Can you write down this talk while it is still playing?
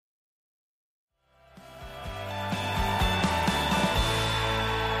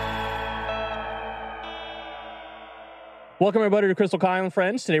Welcome, everybody, to Crystal Kyle and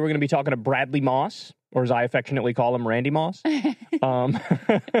Friends. Today, we're going to be talking to Bradley Moss, or as I affectionately call him, Randy Moss. How's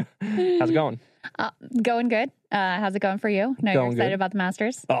it going? Going good. How's it going for you? No, you're excited about the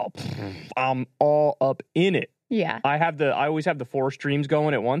Masters? Oh, I'm all up in it. Yeah. I always have the 4 streams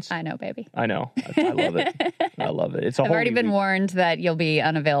going at once. I know, baby. I know. I love it. I love it. I've already been warned that you'll be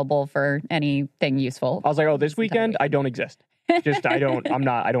unavailable for anything useful. I was like, oh, this weekend, I don't exist. I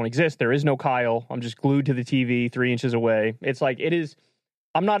don't exist. There is no Kyle. I'm just glued to the TV 3 inches away. It's like, it is,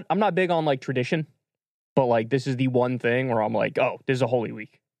 I'm not big on like tradition, but like this is the one thing where I'm like, oh, this is a holy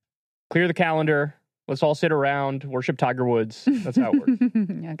week. Clear the calendar. Let's all sit around, worship Tiger Woods. That's how it works.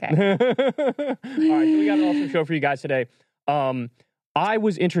 Okay. All right, so we got an awesome show for you guys today. I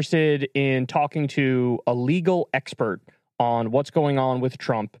was interested in talking to a legal expert on what's going on with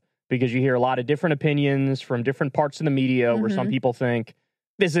Trump, because you hear a lot of different opinions from different parts of the media where some people think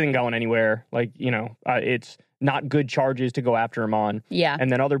this isn't going anywhere. Like, it's not good charges to go after him on. Yeah. And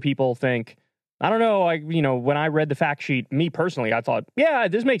then other people think, I don't know, when I read the fact sheet, me personally, I thought, yeah,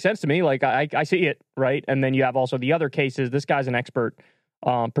 this makes sense to me. Like, I see it, right? And then you have also the other cases. This guy's an expert,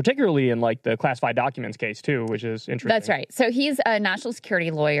 particularly in like the classified documents case too, which is interesting. That's right. So he's a national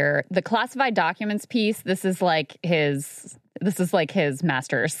security lawyer. The classified documents piece, this is like his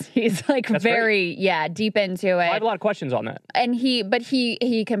master's. He's like That's very, deep into it. I have a lot of questions on that. And he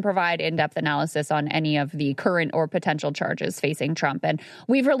can provide in-depth analysis on any of the current or potential charges facing Trump. And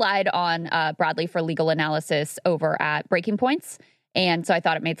we've relied on Bradley for legal analysis over at Breaking Points. And so I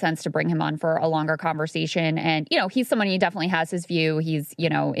thought it made sense to bring him on for a longer conversation. And, he's someone, he definitely has his view. He's,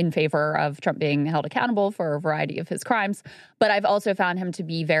 in favor of Trump being held accountable for a variety of his crimes. But I've also found him to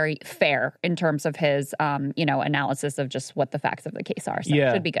be very fair in terms of his, analysis of just what the facts of the case are. So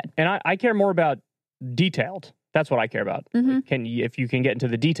it should be good. And I care more about detailed. That's what I care about. Like, if you can get into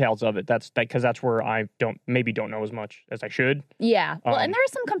the details of it, because that's where I don't know as much as I should. Yeah. Well, and there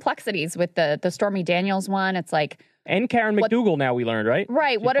are some complexities with the Stormy Daniels one. It's like, and Karen McDougal now we learned, right?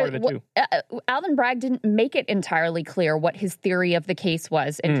 Right. Alvin Bragg didn't make it entirely clear what his theory of the case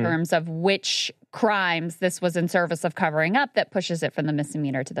was in terms of which crimes this was in service of covering up that pushes it from the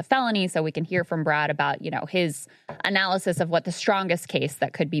misdemeanor to the felony. So we can hear from Brad about, his analysis of what the strongest case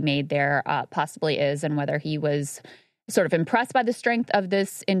that could be made there possibly is, and whether he was sort of impressed by the strength of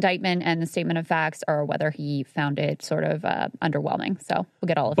this indictment and the statement of facts, or whether he found it sort of underwhelming. So we'll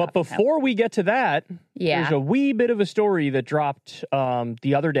get all of that. But before we get to that, there's a wee bit of a story that dropped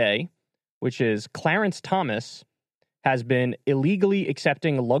the other day, which is Clarence Thomas has been illegally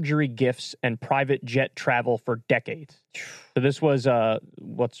accepting luxury gifts and private jet travel for decades. So this was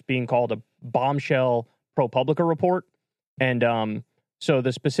what's being called a bombshell ProPublica report. And so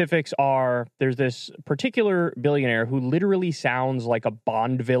the specifics are, there's this particular billionaire who literally sounds like a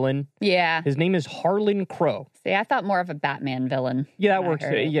Bond villain. Yeah. His name is Harlan Crow. See, I thought more of a Batman villain. Yeah, that works.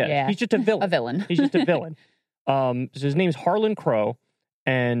 Yeah. He's just a villain. A villain. He's just a villain. So his name is Harlan Crow,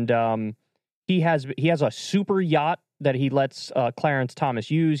 and he has a super yacht that he lets Clarence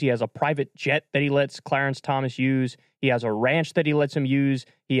Thomas use. He has a private jet that he lets Clarence Thomas use. He has a ranch that he lets him use.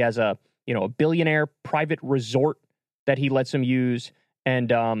 He has a billionaire private resort that he lets him use.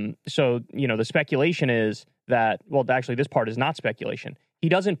 And so, the speculation is that, well, actually, this part is not speculation. He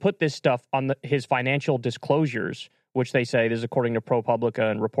doesn't put this stuff on his financial disclosures, which they say, this is according to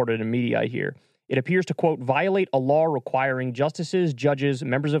ProPublica and reported in media, I hear. It appears to, quote, violate a law requiring justices, judges,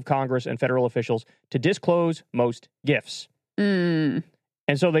 members of Congress, and federal officials to disclose most gifts. And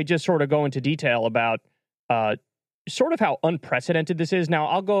so they just sort of go into detail about sort of how unprecedented this is. Now,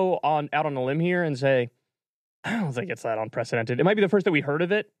 I'll go out on a limb here and say, I don't think it's that unprecedented. It might be the first that we heard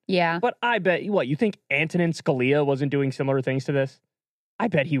of it. Yeah. But I bet, you think Antonin Scalia wasn't doing similar things to this? I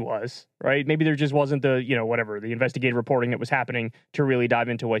bet he was, right? Maybe there just wasn't the investigative reporting that was happening to really dive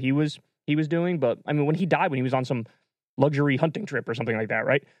into what he was doing. But, I mean, when he died, when he was on some luxury hunting trip or something like that,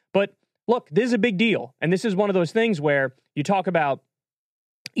 right? But, look, this is a big deal. And this is one of those things where you talk about,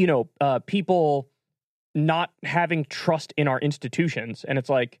 people not having trust in our institutions. And it's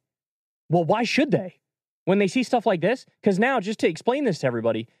like, well, why should they? When they see stuff like this, because now, just to explain this to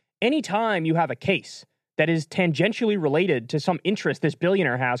everybody, anytime you have a case that is tangentially related to some interest this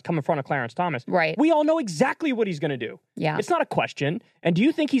billionaire has come in front of Clarence Thomas, right, we all know exactly what he's going to do. Yeah. It's not a question. And do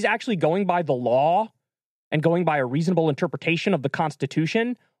you think he's actually going by the law and going by a reasonable interpretation of the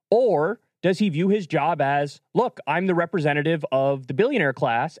Constitution? Or does he view his job as, look, I'm the representative of the billionaire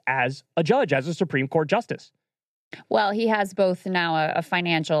class as a judge, as a Supreme Court justice? Well, he has both now a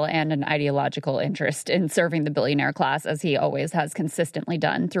financial and an ideological interest in serving the billionaire class, as he always has consistently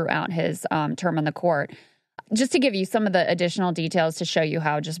done throughout his term on the court. Just to give you some of the additional details to show you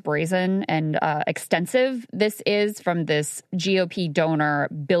how just brazen and extensive this is from this GOP donor,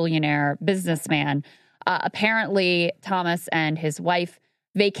 billionaire, businessman. Apparently, Thomas and his wife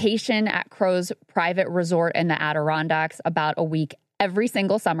vacation at Crow's private resort in the Adirondacks about a week every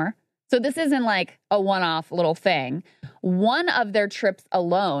single summer. So this isn't like a one-off little thing. One of their trips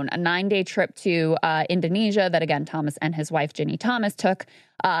alone, a 9-day trip to Indonesia that, again, Thomas and his wife, Ginny Thomas, took,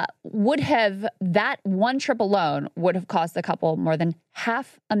 that one trip alone would have cost the couple more than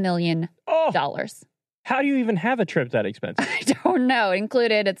 $500,000. Oh, how do you even have a trip that expensive? I don't know. It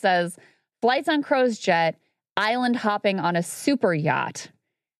included, it says, flights on Crow's jet, island hopping on a super yacht.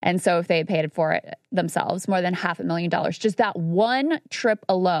 And so if they had paid for it themselves, more than $500,000, just that one trip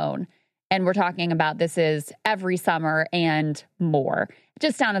alone. And we're talking about this is every summer and more,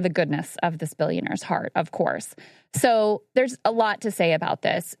 just down to the goodness of this billionaire's heart, of course. So there's a lot to say about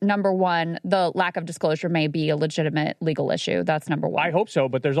this. Number one, the lack of disclosure may be a legitimate legal issue. That's number one. I hope so,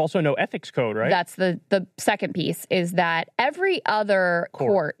 but there's also no ethics code, right? That's the second piece, is that every other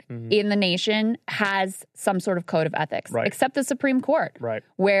court in the nation has some sort of code of ethics, except the Supreme Court,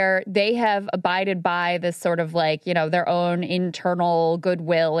 where they have abided by this sort of like, their own internal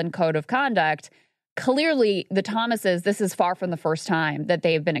goodwill and code of conduct. Clearly, the Thomases, this is far from the first time that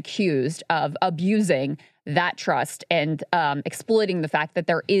they've been accused of abusing that trust and exploiting the fact that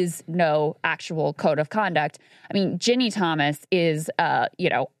there is no actual code of conduct. I mean, Ginny Thomas is,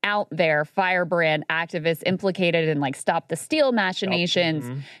 out there, firebrand activist implicated in like Stop the Steal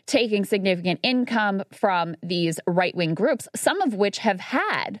machinations, taking significant income from these right-wing groups, some of which have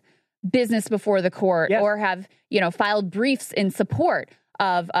had business before the court or have, filed briefs in support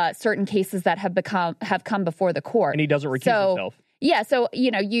of certain cases that have come before the court. And he doesn't recuse himself. Yeah, so,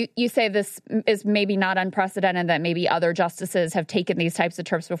 you say this is maybe not unprecedented, that maybe other justices have taken these types of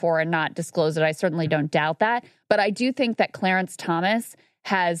trips before and not disclosed it. I certainly don't doubt that. But I do think that Clarence Thomas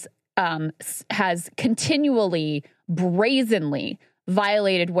has continually, brazenly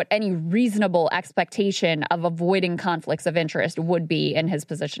violated what any reasonable expectation of avoiding conflicts of interest would be in his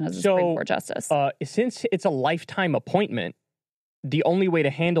position as a Supreme Court justice. Since it's a lifetime appointment, the only way to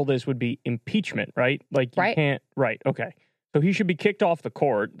handle this would be impeachment, right? Like, you can't, okay. So he should be kicked off the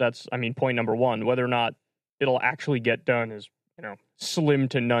court. That's, point number one. Whether or not it'll actually get done is, slim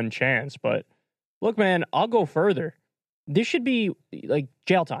to none chance. But look, man, I'll go further. This should be like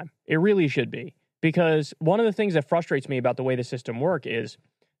jail time. It really should be. Because one of the things that frustrates me about the way the system works is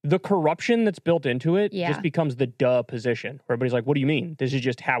the corruption that's built into it just becomes the duh position. Where everybody's like, what do you mean? This is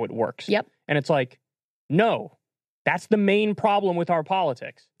just how it works. Yep. And it's like, no. That's the main problem with our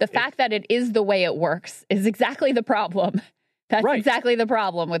politics. The fact that it is the way it works is exactly the problem. That's exactly the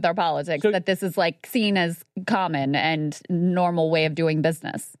problem with our politics, that this is like seen as common and normal way of doing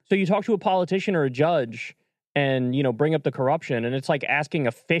business. So you talk to a politician or a judge and, bring up the corruption, and it's like asking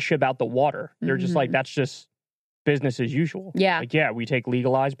a fish about the water. They're just like, that's just business as usual. Yeah. Like, we take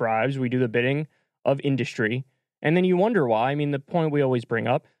legalized bribes. We do the bidding of industry. And then you wonder why. The point we always bring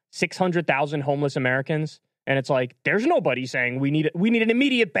up, 600,000 homeless Americans. And it's like, there's nobody saying we need an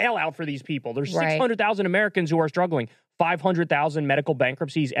immediate bailout for these people. There's 600,000 Americans who are struggling. 500,000 medical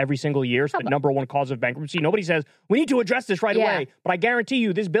bankruptcies every single year. It's the number one cause of bankruptcy. Nobody says, we need to address this right away. But I guarantee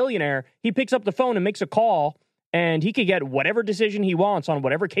you, this billionaire, he picks up the phone and makes a call, and he could get whatever decision he wants on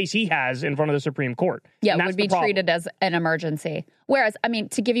whatever case he has in front of the Supreme Court. Yeah, it would be treated as an emergency. Whereas,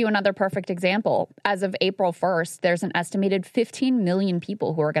 to give you another perfect example, as of April 1st, there's an estimated 15 million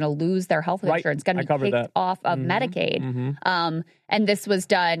people who are going to lose their health insurance, going to be kicked off of Medicaid. And this was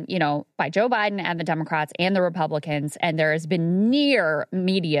done, by Joe Biden and the Democrats and the Republicans, and there has been near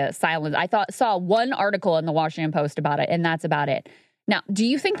media silence. I saw one article in the Washington Post about it, and that's about it. Now, do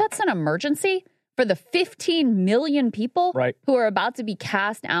you think that's an emergency for the 15 million people who are about to be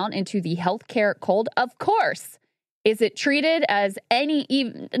cast out into the healthcare cold? Of course. Is it treated as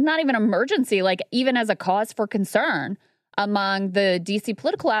not even emergency, like even as a cause for concern among the DC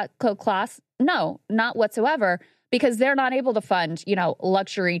political class? No, not whatsoever, because they're not able to fund,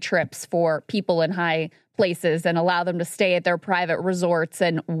 luxury trips for people in high places and allow them to stay at their private resorts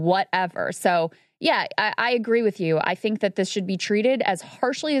and whatever. So, yeah, I agree with you. I think that this should be treated as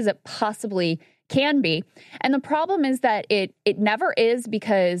harshly as it possibly can be. And the problem is that it never is,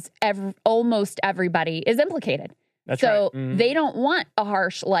 because almost everybody is implicated. That's so right. They don't want a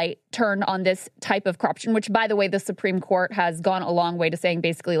harsh light turned on this type of corruption, which, by the way, the Supreme Court has gone a long way to saying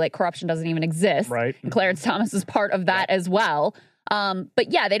basically like corruption doesn't even exist. Right. And Clarence Thomas is part of that as well.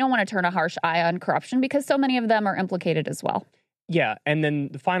 But yeah, they don't want to turn a harsh eye on corruption because so many of them are implicated as well. Yeah. And then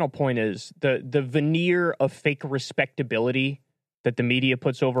the final point is the veneer of fake respectability that the media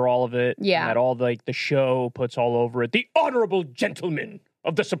puts over all of it. Yeah. And that all the show puts all over it. The honorable gentlemen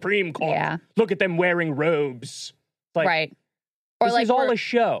of the Supreme Court. Yeah. Look at them wearing robes. It's like, right. Or this like is all a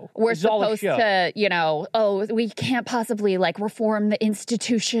show. We're This is all a supposed show. to, we can't possibly reform the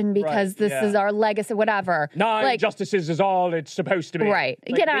institution because this is our legacy, whatever. 9 justices is all it's supposed to be. Right.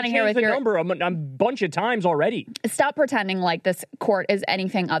 Get out of here with the your number a bunch of times already. Stop pretending like this court is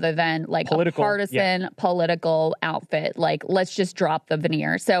anything other than Political, a partisan political outfit. Let's just drop the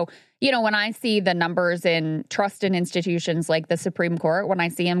veneer. So, when I see the numbers in trust in institutions like the Supreme Court, when I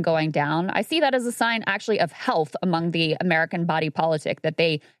see them going down, I see that as a sign actually of health among the American body politic, that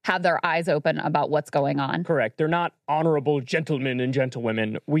they have their eyes open about what's going on. Correct. They're not honorable gentlemen and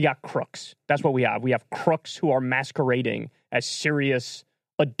gentlewomen. We got crooks. That's what we have. We have crooks who are masquerading as serious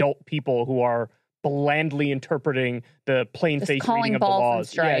adult people who are blandly interpreting the plain face reading of the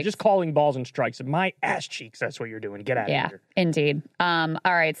laws. Yeah, just calling balls and strikes. My ass cheeks, that's what you're doing. Get out of here. Yeah, indeed. All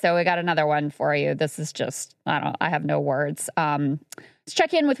right, so we got another one for you. This is just, I have no words. Let's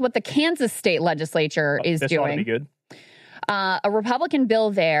check in with what the Kansas state legislature is doing. This ought to be good. A Republican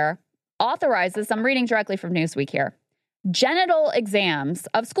bill there authorizes, I'm reading directly from Newsweek here, genital exams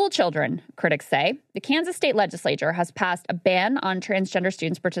of school children, critics say. The Kansas state legislature has passed a ban on transgender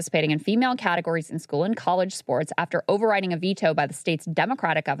students participating in female categories in school and college sports after overriding a veto by the state's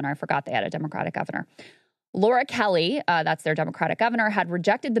Democratic governor. I forgot they had a Democratic governor. Laura Kelly, that's their Democratic governor, had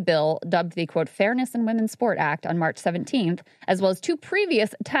rejected the bill dubbed the, quote, Fairness in Women's Sport Act on March 17th, as well as 2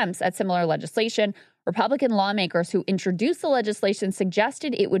 previous attempts at similar legislation. Republican lawmakers who introduced the legislation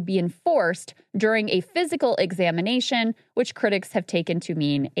suggested it would be enforced during a physical examination, which critics have taken to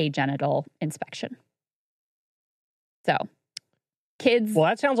mean a genital inspection. So, kids... Well,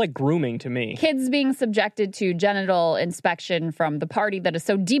 that sounds like grooming to me. Kids being subjected to genital inspection from the party that is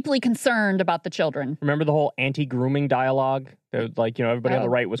so deeply concerned about the children. Remember the whole anti-grooming dialogue? Everybody on the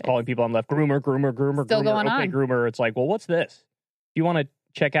right was calling people on the left, groomer. Still going on. Okay, groomer. It's like, well, what's this? You want to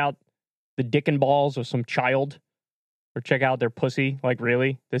check out the dick and balls of some child or check out their pussy?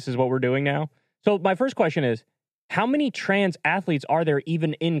 Really? This is what we're doing now? So my first question is, how many trans athletes are there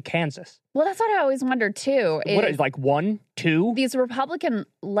even in Kansas? Well, that's what I always wondered, too. What is 1, 2? These Republican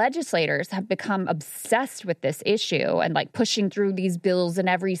legislators have become obsessed with this issue and pushing through these bills in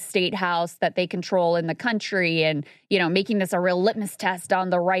every state house that they control in the country and, making this a real litmus test on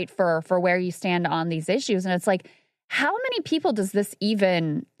the right for where you stand on these issues. And it's how many people does this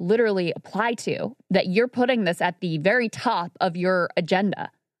even literally apply to, that you're putting this at the very top of your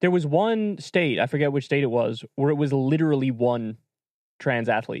agenda? There was one state, I forget which state it was, where it was literally one trans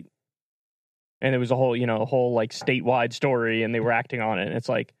athlete. And it was a whole statewide story, and they were acting on it. And it's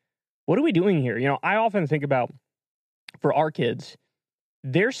what are we doing here? I often think about, for our kids,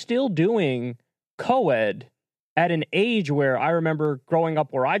 they're still doing co-ed at an age where I remember growing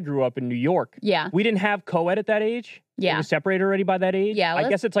up where I grew up in New York. Yeah. We didn't have co-ed at that age. Yeah. It was separated already by that age. Yeah. I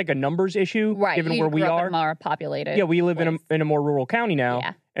guess it's a numbers issue, right, given where we are. More populated. Yeah, we live in a more rural county now.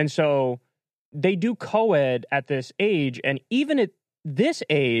 Yeah. And so they do co-ed at this age. And even at this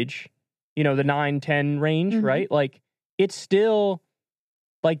age, the 9-10 range, right? It's still...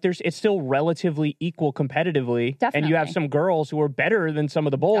 it's still relatively equal competitively. Definitely. And you have some girls who are better than some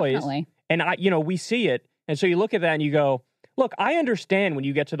of the boys. Definitely. And we see it. And so you look at that and you go, look, I understand when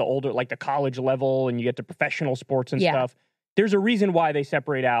you get to the older, the college level and you get to professional sports and stuff, there's a reason why they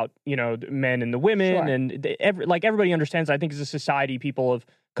separate out, the men and the women. Sure. And everybody understands. I think as a society, people have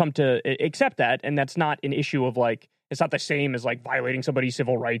come to accept that. And that's not an issue of it's not the same as violating somebody's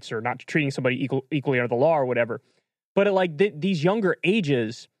civil rights or not treating somebody equally under the law or whatever. But at these younger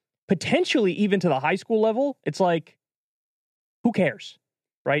ages, potentially even to the high school level, it's who cares?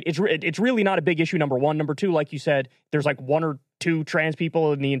 Right? It's really not a big issue, number one. Number two, like you said, there's 1 or 2 trans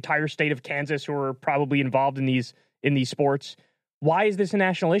people in the entire state of Kansas who are probably involved in these sports. Why is this a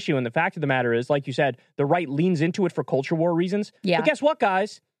national issue? And the fact of the matter is, like you said, the right leans into it for culture war reasons. Yeah. But guess what,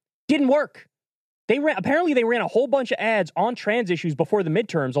 guys? Didn't work. Apparently they ran a whole bunch of ads on trans issues before the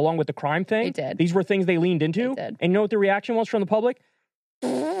midterms, along with the crime thing. They did. These were things they leaned into. They did. And you know what the reaction was from the public?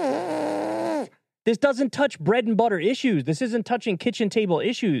 This doesn't touch bread and butter issues. This isn't touching kitchen table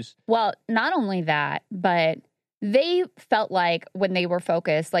issues. Well, not only that, but they felt when they were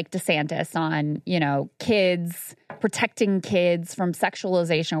focused, DeSantis, on, kids, protecting kids from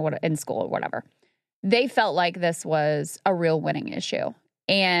sexualization in school or whatever, they felt this was a real winning issue.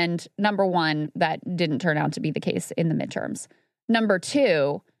 And number one, that didn't turn out to be the case in the midterms. Number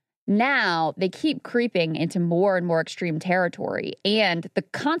two, now they keep creeping into more and more extreme territory, and the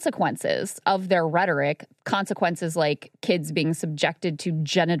consequences of their rhetoric, consequences like kids being subjected to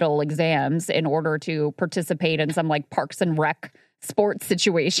genital exams in order to participate in some Parks and Rec sports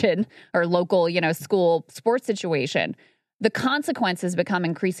situation or local, school sports situation, the consequences become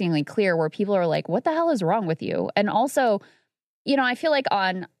increasingly clear where people are like, what the hell is wrong with you? And also, I feel like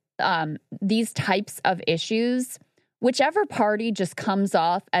on these types of issues, whichever party just comes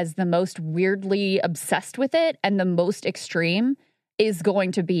off as the most weirdly obsessed with it and the most extreme is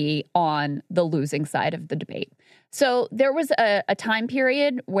going to be on the losing side of the debate. So there was a time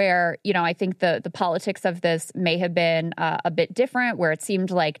period where, I think the politics of this may have been a bit different, where it seemed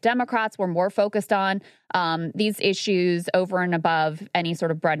like Democrats were more focused on these issues over and above any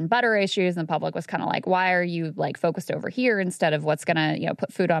sort of bread and butter issues. And the public was kind of like, why are you focused over here instead of what's going to,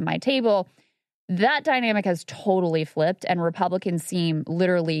 put food on my table? That dynamic has totally flipped, and Republicans seem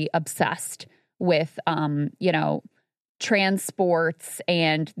literally obsessed with, transports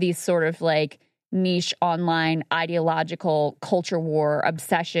and these sort of niche online ideological culture war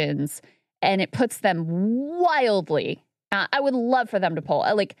obsessions. And it puts them wildly, I would love for them to poll,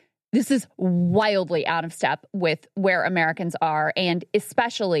 this is wildly out of step with where Americans are. And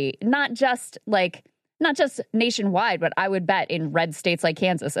especially not just nationwide, but I would bet in red states like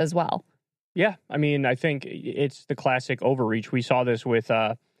Kansas as well. Yeah. I mean, I think it's the classic overreach. We saw this with,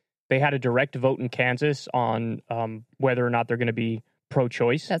 they had a direct vote in Kansas on whether or not they're going to be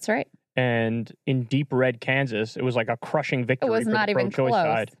pro-choice. That's right. And in deep red Kansas, it was like a crushing victory for the pro-choice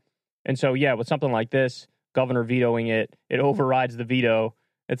side. And so, yeah, with something like this, governor vetoing it, it overrides the veto.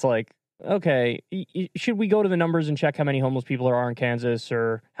 It's like, okay, should we go to the numbers and check how many homeless people there are in Kansas,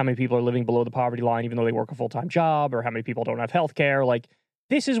 or how many people are living below the poverty line even though they work a full-time job, or how many people don't have health care?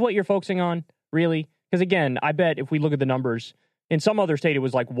 This is what you're focusing on, really? Because, again, I bet if we look at the numbers, in some other state, it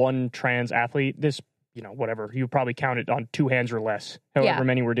was one trans athlete. This, whatever, you probably count it on two hands or less, however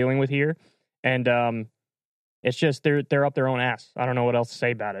many we're dealing with here. And it's just they're up their own ass. I don't know what else to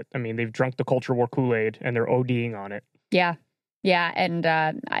say about it. I mean, they've drunk the culture war Kool-Aid and they're ODing on it. Yeah. Yeah.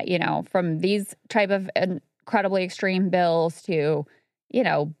 And, from these type of incredibly extreme bills to,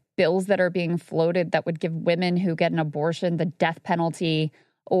 bills that are being floated that would give women who get an abortion the death penalty,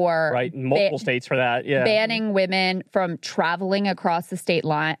 or right, multiple states for that, banning women from traveling across state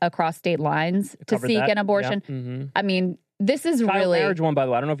lines to seek an abortion. Yeah. Mm-hmm. I mean, this is Child really marriage one, by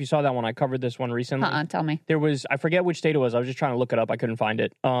the way. I don't know if you saw that one. I covered this one recently. Tell me. There was, I forget which state it was. I was just trying to look it up. I couldn't find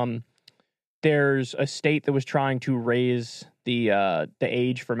it. There's a state that was trying to raise the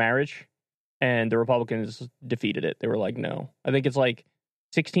age for marriage, and the Republicans defeated it. They were like, no. I think it's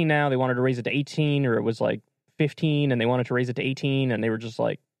 16 now. They wanted to raise it to 18, or it was 15 and they wanted to raise it to 18, and they were just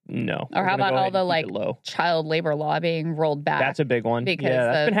like, no. Or how about all the child labor law being rolled back? That's a big one. Because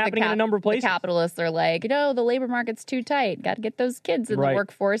that's been happening in a number of places. The capitalists are like, no, the labor market's too tight. Got to get those kids in the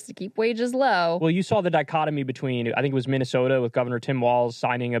workforce to keep wages low. Well, you saw the dichotomy between, I think it was Minnesota with Governor Tim Walz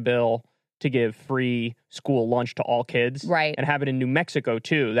signing a bill to give free school lunch to all kids. Right. And have it in New Mexico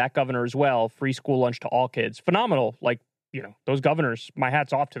too. That governor as well, free school lunch to all kids. Phenomenal. Those governors, my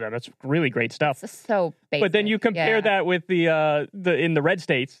hat's off to them. That's really great stuff. It's so basic. But then you compare that with the in the red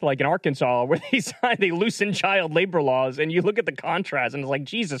states, like in Arkansas, where they loosen child labor laws, and you look at the contrast, and it's like,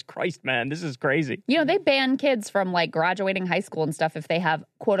 Jesus Christ, man, this is crazy. They ban kids from graduating high school and stuff if they have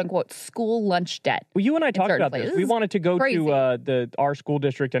quote unquote school lunch debt. Well, you and I talked about this. We wanted to go to our school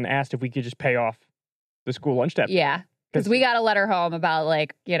district and asked if we could just pay off the school lunch debt. Yeah. Because we got a letter home about,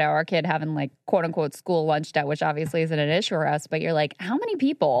 our kid having, quote unquote, school lunch debt, which obviously isn't an issue for us. But you're like, how many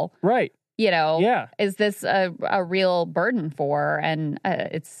people, right? Is this a real burden for? And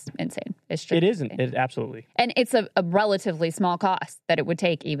it's insane. It's true. It isn't. It absolutely. And it's a relatively small cost that it would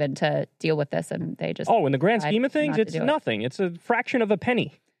take even to deal with this. And they just. Oh, in the grand scheme of things, it's nothing. It's a fraction of a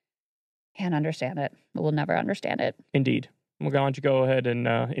penny. Can't understand it. We'll never understand it. Indeed. Why don't you go ahead and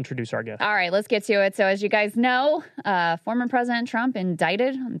introduce our guest? All right, let's get to it. So as you guys know, former President Trump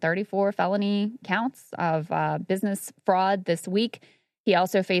indicted on 34 felony counts of business fraud this week. He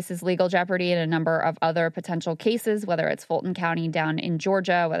also faces legal jeopardy in a number of other potential cases, whether it's Fulton County down in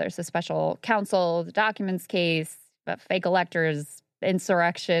Georgia, whether it's a special counsel, the documents case, fake electors,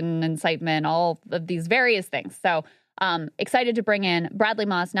 insurrection, incitement, all of these various things. So excited to bring in Bradley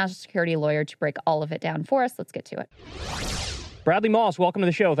Moss, national security lawyer, to break all of it down for us. Let's get to it. Bradley Moss, welcome to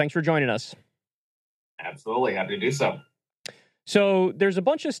the show. Thanks for joining us. Absolutely. Happy to do so. So there's a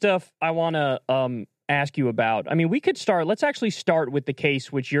bunch of stuff I want to ask you about. I mean, let's actually start with the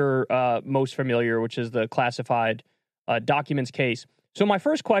case which you're most familiar, which is the classified documents case. So my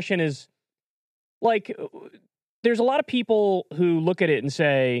first question is, there's a lot of people who look at it and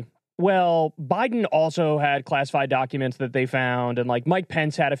say, well, Biden also had classified documents that they found, and Mike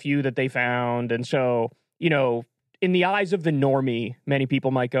Pence had a few that they found. And so, in the eyes of the normie, many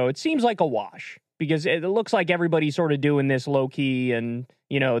people might go, it seems like a wash because it looks like everybody's sort of doing this low key and,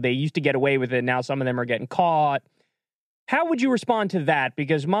 they used to get away with it. Now some of them are getting caught. How would you respond to that?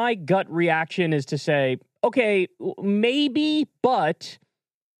 Because my gut reaction is to say, okay, maybe, but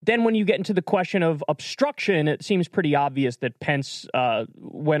then when you get into the question of obstruction, it seems pretty obvious that Pence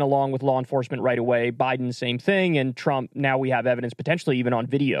went along with law enforcement right away. Biden, same thing. And Trump, now we have evidence potentially even on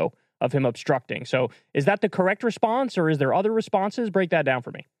video of him obstructing. So is that the correct response, or is there other responses? Break that down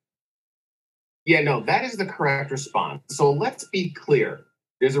for me. Yeah, no, that is the correct response. So let's be clear.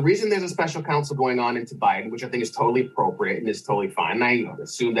 There's a reason there's a special counsel going on into Biden, which I think is totally appropriate and is totally fine. And I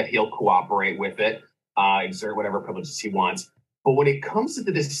assume that he'll cooperate with it, exert whatever privileges he wants. But when it comes to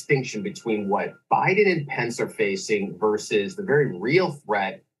the distinction between what Biden and Pence are facing versus the very real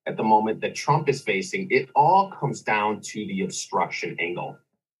threat at the moment that Trump is facing, it all comes down to the obstruction angle.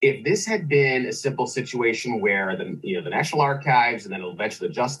 If this had been a simple situation where the National Archives and then eventually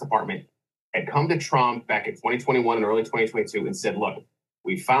the Justice Department had come to Trump back in 2021 and early 2022 and said, look,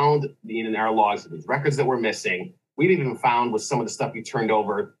 we found in our logs these records that were missing. We've even found with some of the stuff you turned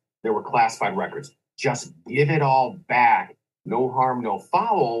over, there were classified records. Just give it all back. No harm, no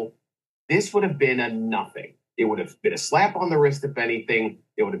foul. This would have been a nothing. It would have been a slap on the wrist, if anything.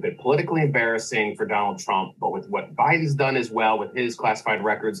 It would have been politically embarrassing for Donald Trump. But with what Biden's done as well with his classified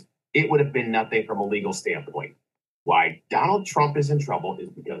records, it would have been nothing from a legal standpoint. Why Donald Trump is in trouble is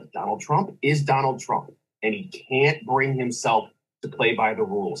because Donald Trump is Donald Trump, and he can't bring himself to play by the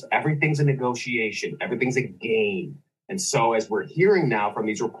rules. Everything's a negotiation. Everything's a game. And so as we're hearing now from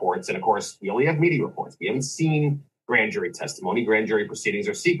these reports, and of course, we only have media reports. We haven't seen grand jury testimony. Grand jury proceedings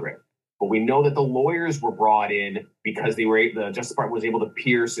are secret. But we know that the lawyers were brought in because the Justice Department was able to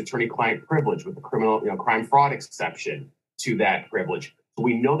pierce attorney-client privilege with the criminal, crime fraud exception to that privilege. So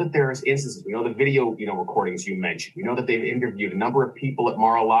we know that there's instances. We know the video, recordings you mentioned. We know that they've interviewed a number of people at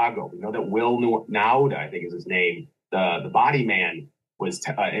Mar-a-Lago. We know that Will Nauda, I think is his name, the body man, was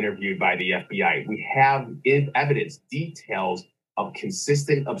interviewed by the FBI. We have evidence, details of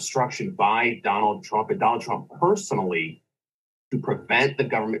consistent obstruction by Donald Trump and Donald Trump personally to prevent the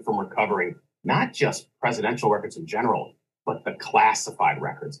government from recovering not just presidential records in general, but the classified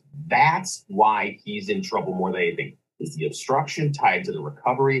records. That's why he's in trouble more than anything, is the obstruction tied to the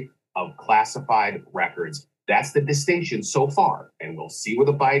recovery of classified records. That's the distinction so far. And we'll see where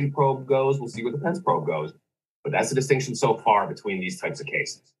the Biden probe goes. We'll see where the Pence probe goes. But that's the distinction so far between these types of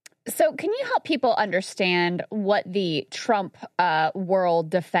cases. So can you help people understand what the Trump world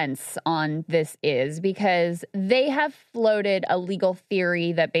defense on this is? Because they have floated a legal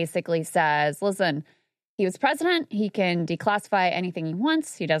theory that basically says, listen, he was president. He can declassify anything he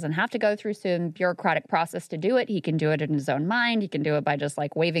wants. He doesn't have to go through some bureaucratic process to do it. He can do it in his own mind. He can do it by just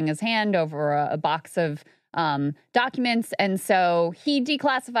waving his hand over a box of documents. And so he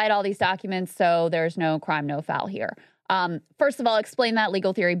declassified all these documents. So there's no crime, no foul here. First of all, explain that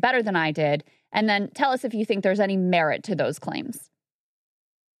legal theory better than I did. And then tell us if you think there's any merit to those claims.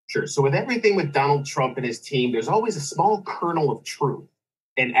 Sure. So with everything with Donald Trump and his team, there's always a small kernel of truth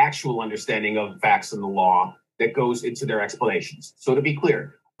and actual understanding of facts in the law that goes into their explanations. So to be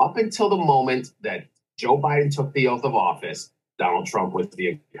clear, up until the moment that Joe Biden took the oath of office, Donald Trump was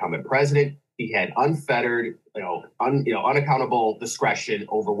the incumbent president. He had unfettered, unaccountable discretion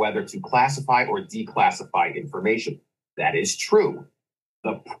over whether to classify or declassify information. That is true.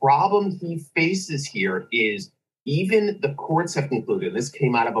 The problem he faces here is even the courts have concluded, this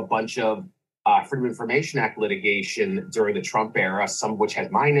came out of a bunch of Freedom of Information Act litigation during the Trump era, some of which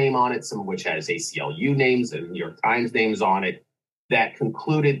has my name on it, some of which has ACLU names and New York Times names on it, that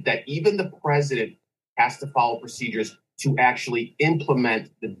concluded that even the president has to follow procedures to actually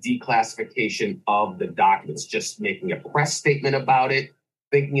implement the declassification of the documents. Just making a press statement about it,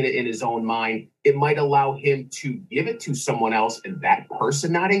 thinking it in his own mind, it might allow him to give it to someone else and that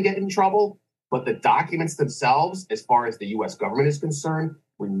person not get in trouble. But the documents themselves, as far as the U.S. government is concerned,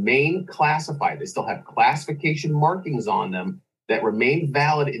 remain classified. They still have classification markings on them that remain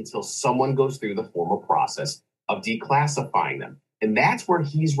valid until someone goes through the formal process of declassifying them. And that's where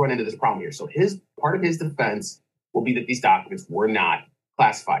he's run into this problem here. So part of his defense will be that these documents were not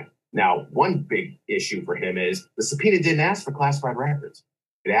classified. Now, one big issue for him is the subpoena didn't ask for classified records.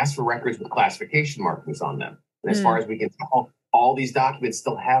 It asked for records with classification markings on them. And as far as we can tell, all these documents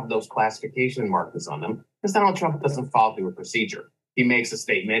still have those classification markings on them because Donald Trump doesn't follow through a procedure. He makes a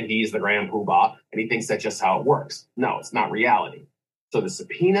statement, he's the grand poobah, and he thinks that's just how it works. No, it's not reality. So the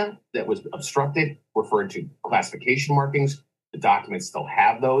subpoena that was obstructed referred to classification markings. The documents still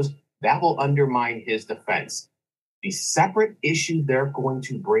have those. That will undermine his defense. The separate issue they're going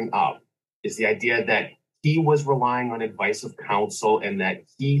to bring up is the idea that he was relying on advice of counsel and that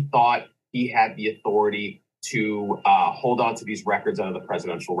he thought he had the authority to hold on to these records under the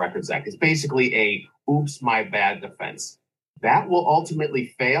Presidential Records Act. It's basically a oops, my bad defense. That will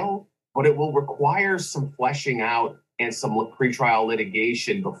ultimately fail, but it will require some fleshing out and some pretrial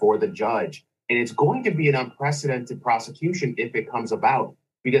litigation before the judge. And it's going to be an unprecedented prosecution if it comes about,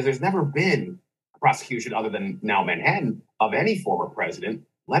 because there's never been a prosecution other than now Manhattan of any former president,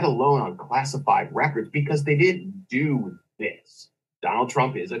 let alone on classified records, because they didn't do this. Donald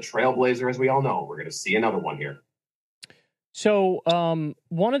Trump is a trailblazer, as we all know. We're going to see another one here. So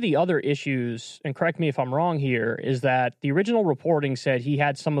one of the other issues, and correct me if I'm wrong here, is that the original reporting said he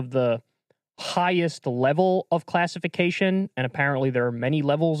had some of the highest level of classification, and apparently there are many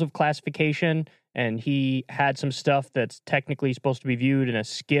levels of classification, and he had some stuff that's technically supposed to be viewed in a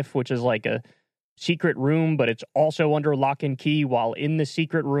SCIF, which is like a secret room, but it's also under lock and key while in the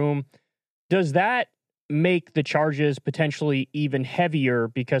secret room. Does that make the charges potentially even heavier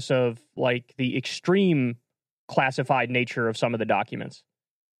because of like the extreme classified nature of some of the documents?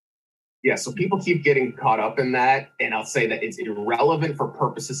 Yeah, so people keep getting caught up in that, and I'll say that it's irrelevant for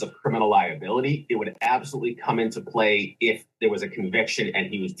purposes of criminal liability. It would absolutely come into play if there was a conviction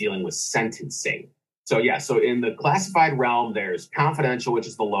and he was dealing with sentencing. So yeah, so in the classified realm, there's confidential, which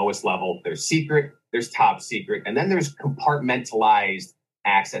is the lowest level. There's secret, there's top secret, and then there's compartmentalized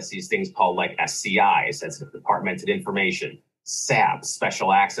access, these things called like SCI, sensitive compartmented information, SAP,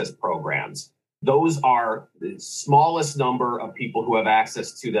 special access programs. Those are the smallest number of people who have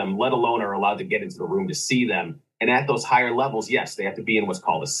access to them, let alone are allowed to get into the room to see them. And at those higher levels, yes, they have to be in what's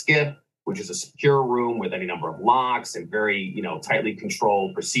called a SCIF, which is a secure room with any number of locks and very, tightly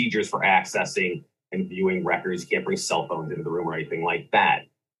controlled procedures for accessing and viewing records. You can't bring cell phones into the room or anything like that.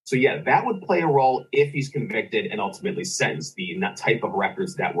 So yeah, that would play a role if he's convicted and ultimately sentenced, the type of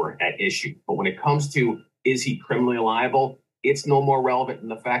records that were at issue. But when it comes to, is he criminally liable? It's no more relevant than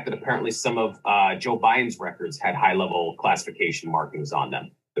the fact that apparently some of Joe Biden's records had high-level classification markings on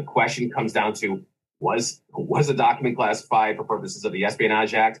them. The question comes down to, was a document classified for purposes of the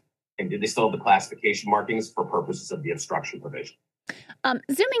Espionage Act? And did they still have the classification markings for purposes of the obstruction provision?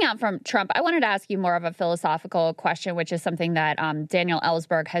 Zooming out from Trump, I wanted to ask you more of a philosophical question, which is something that Daniel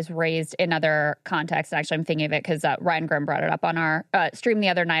Ellsberg has raised in other contexts. Actually, I'm thinking of it because Ryan Grim brought it up on our stream the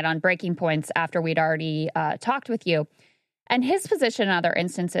other night on Breaking Points after we'd already talked with you. And his position in other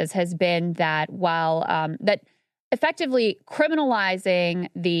instances has been that while that effectively criminalizing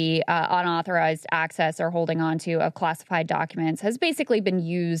the unauthorized access or holding onto of classified documents has basically been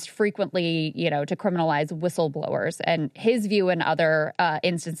used frequently, to criminalize whistleblowers. And his view in other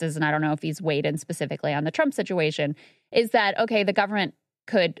instances, and I don't know if he's weighed in specifically on the Trump situation, is that, okay, the government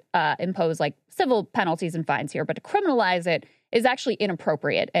could impose like civil penalties and fines here, but to criminalize it is actually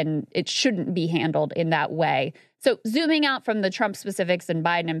inappropriate and it shouldn't be handled in that way. So zooming out from the Trump specifics and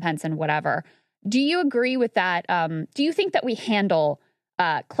Biden and Pence and whatever, do you agree with that? Do you think that we handle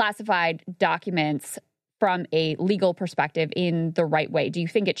classified documents from a legal perspective in the right way? Do you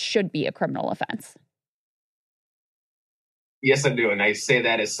think it should be a criminal offense? Yes, I do. And I say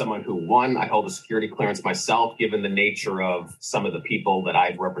that as someone who, one, I hold a security clearance myself, given the nature of some of the people that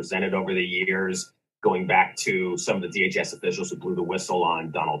I've represented over the years, going back to some of the DHS officials who blew the whistle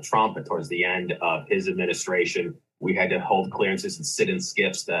on Donald Trump. And towards the end of his administration, we had to hold clearances and sit in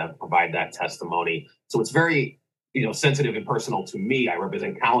SCIFs to provide that testimony. So it's very, sensitive and personal to me. I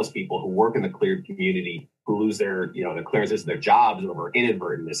represent countless people who work in the cleared community who lose their clearances and their jobs over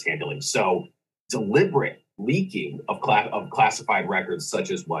inadvertent mishandling. So deliberate leaking of classified records,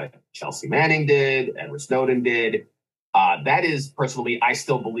 such as what Chelsea Manning did, Edward Snowden did, that is, personally, I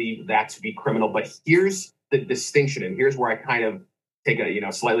still believe that to be criminal. But here's the distinction, and here's where I kind of take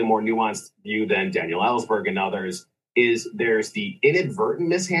a slightly more nuanced view than Daniel Ellsberg and others, is there's the inadvertent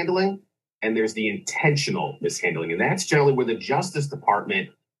mishandling and there's the intentional mishandling. And that's generally where the Justice Department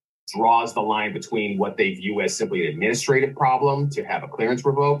draws the line between what they view as simply an administrative problem to have a clearance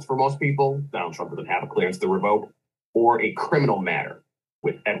revoked for most people. Donald Trump doesn't have a clearance to revoke, or a criminal matter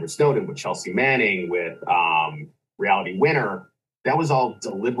with Edward Snowden, with Chelsea Manning, with Reality Winner. That was all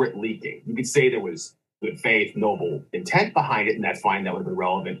deliberate leaking. You could say there was good faith, noble intent behind it, and that's fine. That would have been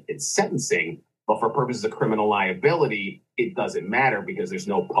relevant in sentencing. But for purposes of criminal liability, it doesn't matter because there's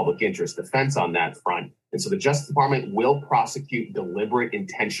no public interest defense on that front. And so the Justice Department will prosecute deliberate,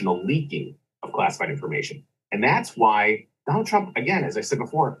 intentional leaking of classified information. And that's why Donald Trump, again, as I said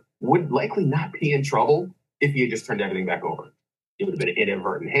before, would likely not be in trouble if he had just turned everything back over. It would have been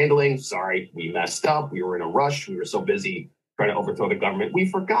inadvertent handling. Sorry, we messed up. We were in a rush. We were so busy trying to overthrow the government. We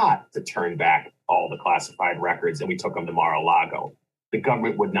forgot to turn back all the classified records and we took them to Mar-a-Lago. The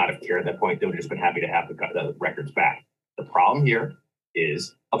government would not have cared at that point. They would have just been happy to have the records back. The problem here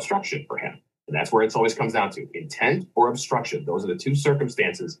is obstruction for him. And that's where it always comes down to intent or obstruction. Those are the two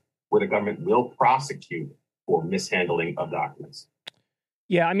circumstances where the government will prosecute for mishandling of documents.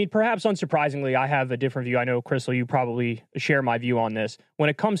 Yeah, I mean, perhaps unsurprisingly, I have a different view. I know, Crystal, you probably share my view on this. When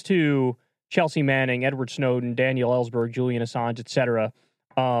it comes to Chelsea Manning, Edward Snowden, Daniel Ellsberg, Julian Assange, et cetera,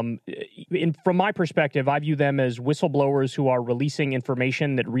 from my perspective, I view them as whistleblowers who are releasing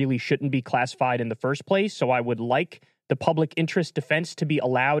information that really shouldn't be classified in the first place. So I would like the public interest defense to be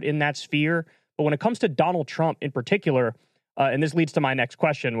allowed in that sphere. But when it comes to Donald Trump in particular, and this leads to my next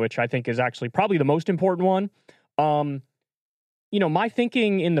question, which I think is actually probably the most important one. My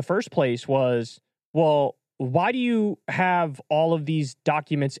thinking in the first place was, well, why do you have all of these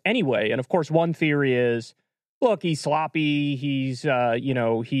documents anyway? And of course, one theory is, look, he's sloppy. He's,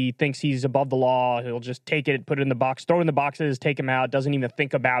 he thinks he's above the law. He'll just take it, put it in the box, throw it in the boxes, take him out, doesn't even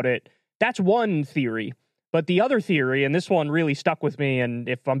think about it. That's one theory. But the other theory, and this one really stuck with me, and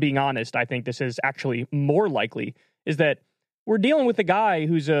if I'm being honest, I think this is actually more likely, is that we're dealing with a guy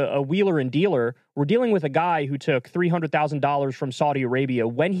who's a wheeler and dealer. We're dealing with a guy who took $300,000 from Saudi Arabia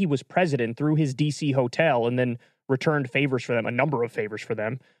when he was president through his D.C. hotel and then returned favors for them, a number of favors for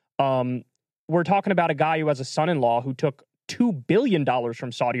them. We're talking about a guy who has a son-in-law who took $2 billion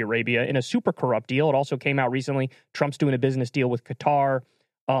from Saudi Arabia in a super corrupt deal. It also came out recently. Trump's doing a business deal with Qatar.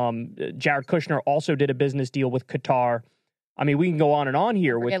 Jared Kushner also did a business deal with Qatar. I mean, we can go on and on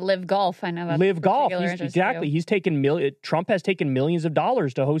here with Live Golf. I know that's Live Golf. Trump has taken millions of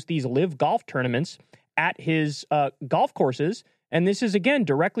dollars to host these Live Golf tournaments at his golf courses, and this is again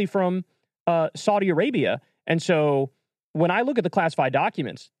directly from Saudi Arabia. And so, when I look at the classified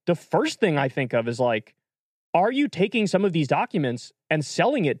documents, the first thing I think of is like, are you taking some of these documents and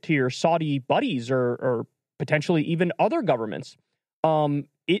selling it to your Saudi buddies or potentially even other governments?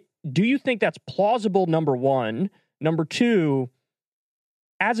 Do you think that's plausible? Number one. Number two,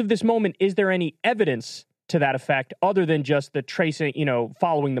 as of this moment, is there any evidence to that effect other than just the tracing,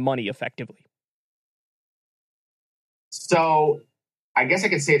 following the money effectively? So I guess I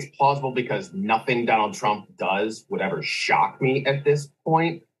could say it's plausible because nothing Donald Trump does would ever shock me at this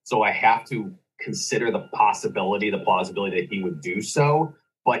point. So I have to consider the plausibility that he would do so.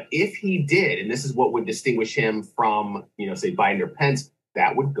 But if he did, and this is what would distinguish him from, say Biden or Pence,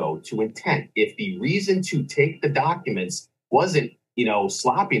 that would go to intent. If the reason to take the documents wasn't,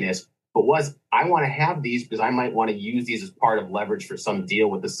 sloppiness, but was, I want to have these because I might want to use these as part of leverage for some deal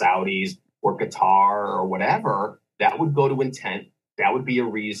with the Saudis or Qatar or whatever, that would go to intent. That would be a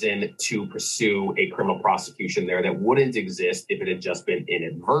reason to pursue a criminal prosecution there that wouldn't exist if it had just been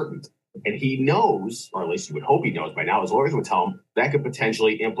inadvertent. And he knows, or at least you would hope he knows by now, his lawyers would tell him, that could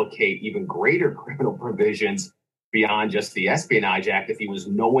potentially implicate even greater criminal provisions beyond just the Espionage Act if he was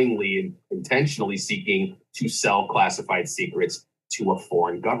knowingly and intentionally seeking to sell classified secrets to a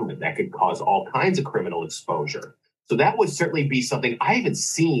foreign government. That could cause all kinds of criminal exposure. So that would certainly be something I haven't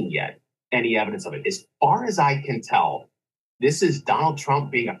seen yet, any evidence of it. As far as I can tell, this is Donald Trump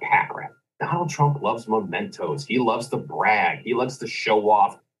being a pack rat. Donald Trump loves mementos. He loves to brag. He loves to show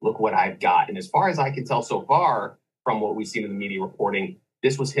off, look what I've got. And as far as I can tell so far from what we've seen in the media reporting,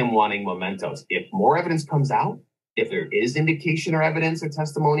 this was him wanting mementos. If more evidence comes out, if there is indication or evidence or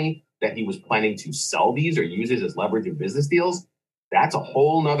testimony that he was planning to sell these or use it as leverage in business deals, that's a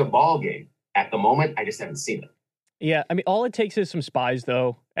whole nother ballgame. At the moment, I just haven't seen it. Yeah, I mean, all it takes is some spies,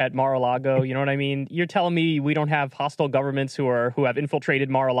 though, at Mar-a-Lago. You know what I mean? You're telling me we don't have hostile governments who have infiltrated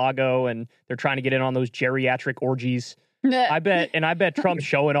Mar-a-Lago and they're trying to get in on those geriatric orgies. I bet Trump's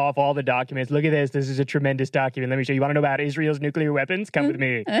showing off all the documents. Look at this. This is a tremendous document. Let me show you. You want to know about Israel's nuclear weapons? Come with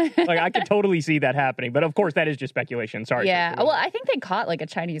me. I could totally see that happening. But of course, that is just speculation. Sorry. Yeah. Well, I think they caught a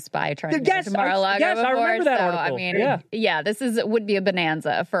Chinese spy trying to get to Mar-a-Lago before. I remember that article. I mean, this would be a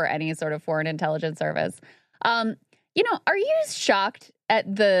bonanza for any sort of foreign intelligence service. Are you shocked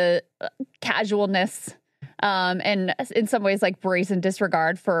at the casualness and in some ways brazen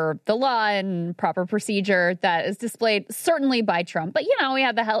disregard for the law and proper procedure that is displayed certainly by Trump? But, we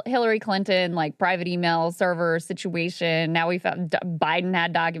had the Hillary Clinton private email server situation. Now we found Biden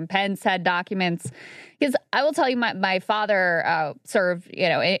had documents, Pence had documents. Because I will tell you, my father served,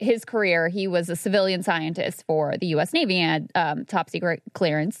 in his career, he was a civilian scientist for the U.S. Navy and had top secret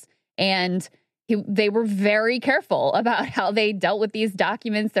clearance. And they were very careful about how they dealt with these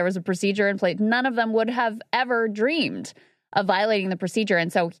documents. There was a procedure in place. None of them would have ever dreamed of violating the procedure.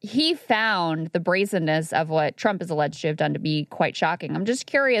 And so he found the brazenness of what Trump is alleged to have done to be quite shocking. I'm just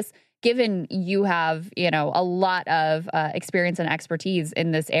curious, given you have, a lot of experience and expertise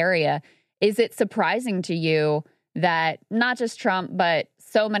in this area, is it surprising to you that not just Trump, but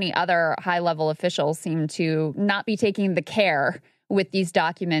so many other high-level officials seem to not be taking the care with these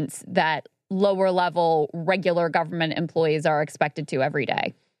documents that lower level regular government employees are expected to every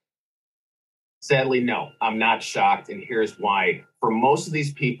day? Sadly, no, I'm not shocked. And here's why. For most of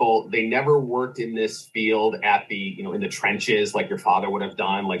these people, they never worked in this field at the, in the trenches like your father would have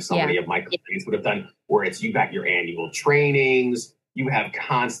done, like so many of my colleagues would have done, where it's you got your annual trainings, you have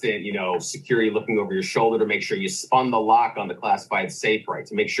constant, security looking over your shoulder to make sure you spun the lock on the classified safe right,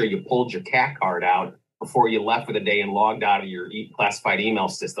 to make sure you pulled your CAT card out before you left for the day and logged out of your classified email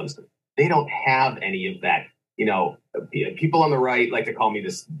systems. They don't have any of that. People on the right like to call me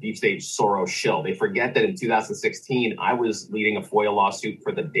this deep state Soros shill. They forget that in 2016, I was leading a FOIA lawsuit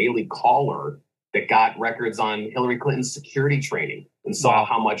for the Daily Caller that got records on Hillary Clinton's security training and saw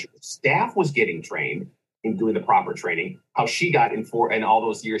how much staff was getting trained in doing the proper training, how she got in all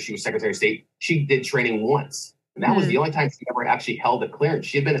those years she was Secretary of State, she did training once. And that was the only time she ever actually held a clearance.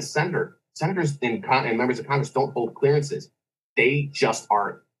 She had been a senator. Senators and members of Congress don't hold clearances. They just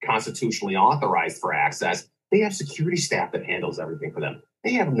aren't constitutionally authorized for access. They have security staff that handles everything for them.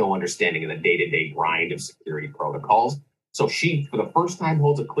 They have no understanding of the day-to-day grind of security protocols. So she, for the first time,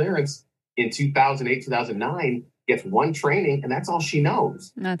 holds a clearance in 2008, 2009, gets one training, and that's all she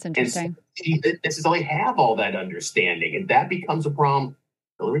knows. That's interesting. And she didn't necessarily have all that understanding, and that becomes a problem.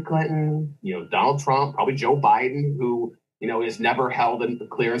 Hillary Clinton, Donald Trump, probably Joe Biden, who, has never held a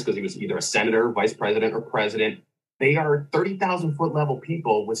clearance because he was either a senator, vice president, or president. They are 30,000-foot level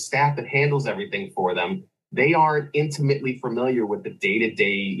people with staff that handles everything for them. They aren't intimately familiar with the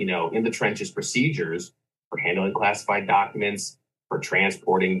day-to-day, in the trenches procedures for handling classified documents, for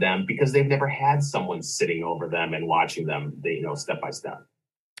transporting them, because they've never had someone sitting over them and watching them, step by step.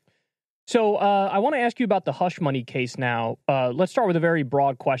 So I want to ask you about the hush money case now. Let's start with a very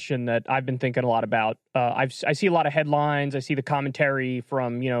broad question that I've been thinking a lot about. I see a lot of headlines. I see the commentary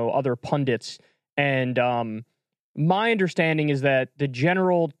from, other pundits. And my understanding is that the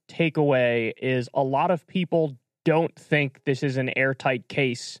general takeaway is a lot of people don't think this is an airtight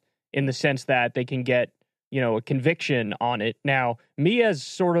case in the sense that they can get, a conviction on it. Now, me as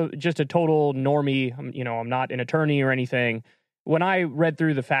sort of just a total normie, I'm not an attorney or anything. When I read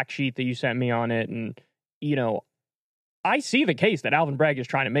through the fact sheet that you sent me on it, and, I see the case that Alvin Bragg is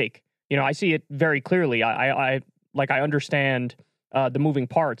trying to make. I see it very clearly. I understand the moving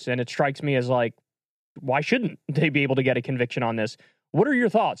parts, and it strikes me as like, why shouldn't they be able to get a conviction on this? What are your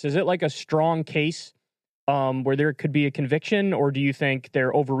thoughts? Is it like a strong case where there could be a conviction, or do you think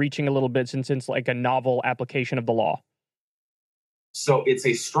they're overreaching a little bit since it's like a novel application of the law? So it's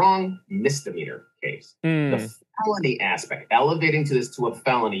a strong misdemeanor case. The felony aspect, elevating this to a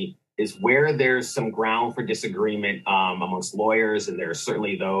felony, is where there's some ground for disagreement amongst lawyers, and there are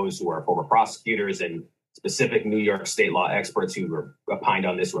certainly those who are former prosecutors and specific New York state law experts who are opined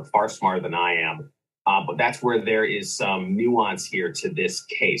on this, who are far smarter than I am. But that's where there is some nuance here to this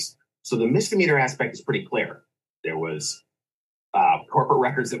case. So the misdemeanor aspect is pretty clear. There was corporate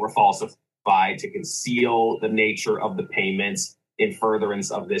records that were falsified to conceal the nature of the payments in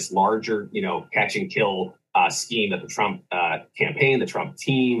furtherance of this larger, catch and kill scheme that the Trump campaign, the Trump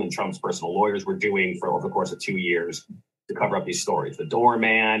team, and Trump's personal lawyers were doing for over the course of 2 years to cover up these stories. The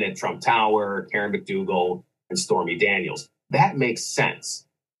doorman at Trump Tower, Karen McDougal, and Stormy Daniels. That makes sense.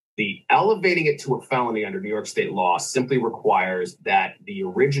 The elevating it to a felony under New York state law simply requires that the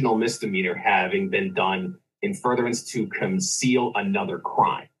original misdemeanor having been done in furtherance to conceal another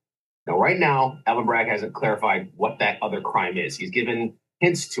crime. Now, right now, Alvin Bragg hasn't clarified what that other crime is. He's given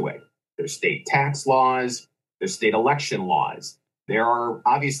hints to it. There's state tax laws, there's state election laws. There are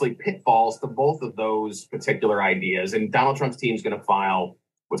obviously pitfalls to both of those particular ideas, and Donald Trump's team is going to file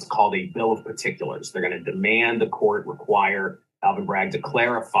what's called a bill of particulars. They're going to demand the court require Alvin Bragg to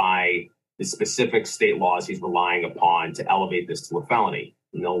clarify the specific state laws he's relying upon to elevate this to a felony,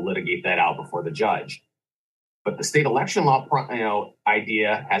 and they'll litigate that out before the judge. But the state election law,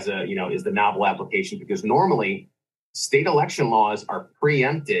 idea has is the novel application, because normally state election laws are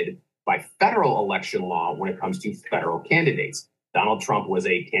preempted by federal election law when it comes to federal candidates. Donald Trump was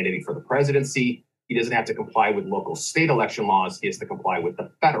a candidate for the presidency. He doesn't have to comply with local state election laws. He has to comply with the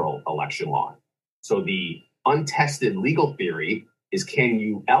federal election law. So the untested legal theory is, can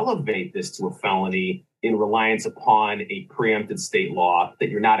you elevate this to a felony in reliance upon a preempted state law that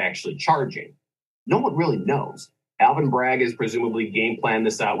you're not actually charging? No one really knows. Alvin Bragg has presumably game planned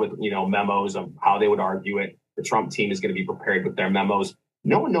this out with, memos of how they would argue it. The Trump team is going to be prepared with their memos.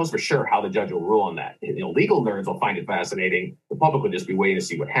 No one knows for sure how the judge will rule on that. Legal nerds will find it fascinating. The public will just be waiting to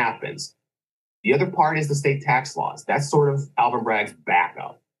see what happens. The other part is the state tax laws. That's sort of Alvin Bragg's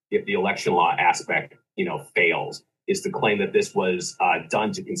backup if the election law aspect, fails, is to claim that this was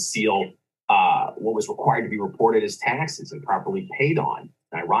done to conceal what was required to be reported as taxes and properly paid on.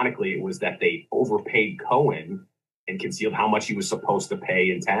 And ironically, it was that they overpaid Cohen and concealed how much he was supposed to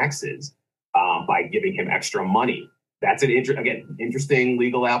pay in taxes by giving him extra money. That's an interesting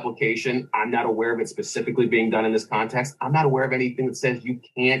legal application. I'm not aware of it specifically being done in this context. I'm not aware of anything that says you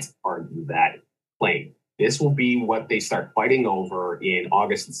can't argue that claim. This will be what they start fighting over in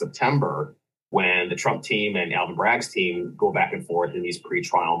August and September when the Trump team and Alvin Bragg's team go back and forth in these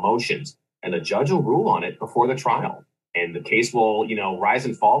pretrial motions. And the judge will rule on it before the trial. And the case will, rise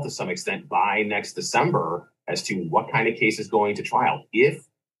and fall to some extent by next December as to what kind of case is going to trial. If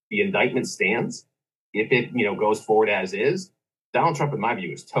the indictment stands, if it, goes forward as is, Donald Trump, in my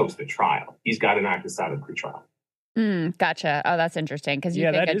view, is toast at trial. He's got to knock this out of the pretrial. Gotcha. Oh, that's interesting. Because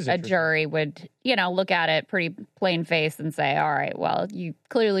you think a jury would, look at it pretty plain face and say, all right, well, you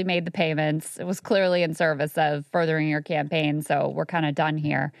clearly made the payments. It was clearly in service of furthering your campaign. So we're kind of done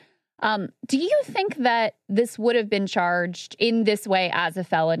here. Do you think that this would have been charged in this way as a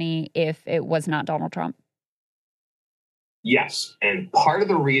felony if it was not Donald Trump? Yes. And part of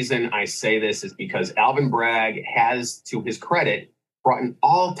the reason I say this is because Alvin Bragg has, to his credit, brought in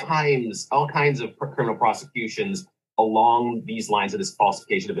all kinds of criminal prosecutions along these lines of this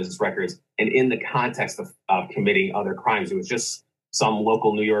falsification of business records and in the context of committing other crimes. It was just some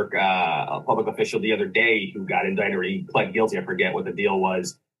local New York public official the other day who got indicted or he pled guilty. I forget what the deal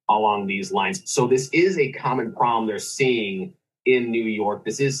was along these lines. So this is a common problem they're seeing in New York.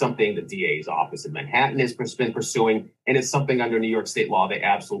 This is something the DA's office in Manhattan has been pursuing, and it's something under New York state law they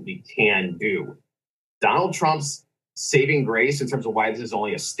absolutely can do. Donald Trump's saving grace in terms of why this is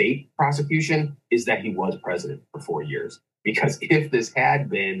only a state prosecution is that he was president for 4 years. Because if this had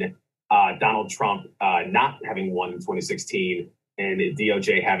been Donald Trump not having won in 2016 and the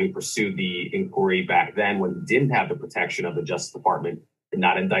DOJ having pursued the inquiry back then when he didn't have the protection of the Justice Department and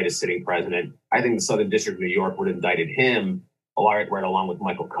not indict a sitting president, I think the Southern District of New York would have indicted him right along with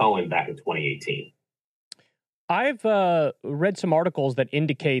Michael Cohen back in 2018. I've read some articles that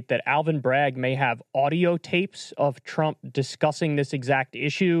indicate that Alvin Bragg may have audio tapes of Trump discussing this exact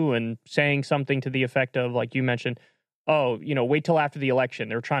issue and saying something to the effect of, like you mentioned, wait till after the election.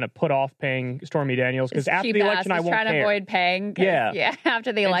 They're trying to put off paying Stormy Daniels because after the election, I won't care. Trying to avoid paying. Yeah.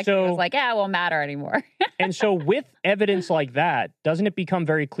 After the election, it was like, it won't matter anymore. And so with evidence like that, doesn't it become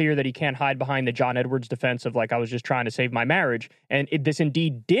very clear that he can't hide behind the John Edwards defense of I was just trying to save my marriage? And this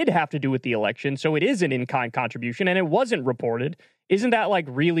indeed did have to do with the election. So it is an in-kind contribution and it wasn't reported. Isn't that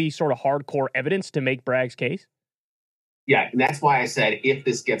really sort of hardcore evidence to make Bragg's case? Yeah, and that's why I said if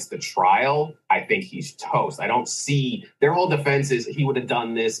this gets the trial, I think he's toast. I don't see their whole defense is he would have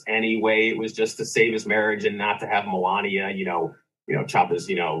done this anyway. It was just to save his marriage and not to have Melania, chop his,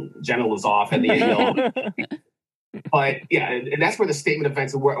 genitals off at the end. But yeah, and that's where the statement of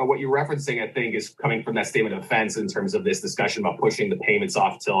defense, what you're referencing, I think, is coming from that statement of defense in terms of this discussion about pushing the payments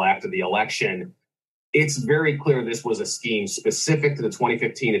off till after the election. It's very clear this was a scheme specific to the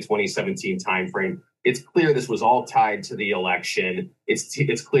 2015 to 2017 timeframe. It's clear this was all tied to the election.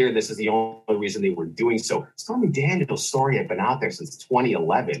 It's clear this is the only reason they were doing so. Stormy Daniels' story had been out there since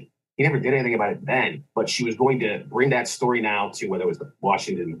 2011. He never did anything about it then, but she was going to bring that story now to whether it was the Wall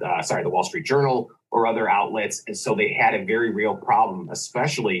Street Journal or other outlets. And so they had a very real problem,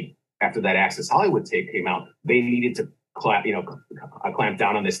 especially after that Access Hollywood tape came out. They needed to clamp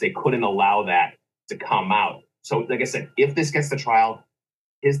down on this. They couldn't allow that to come out. So like I said, if this gets to trial,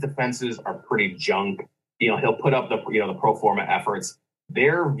 his defenses are pretty junk. He'll put up the pro forma efforts.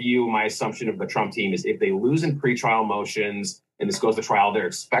 Their view, my assumption of the Trump team is if they lose in pretrial motions and this goes to trial, they're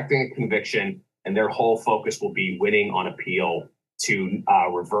expecting a conviction and their whole focus will be winning on appeal to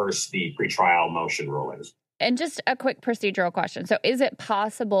reverse the pretrial motion rulings. And just a quick procedural question. So is it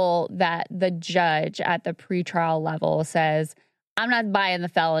possible that the judge at the pretrial level says, I'm not buying the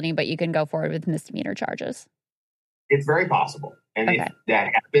felony, but you can go forward with misdemeanor charges? It's very possible. And if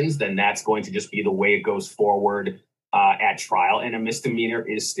that happens, then that's going to just be the way it goes forward at trial. And a misdemeanor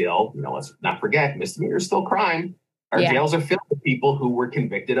is still, let's not forget, misdemeanor is still crime. Our jails are filled with people who were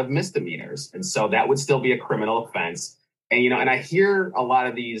convicted of misdemeanors. And so that would still be a criminal offense. And, and I hear a lot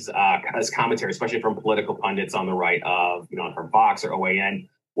of these as commentary, especially from political pundits on the right of, from Fox or OAN.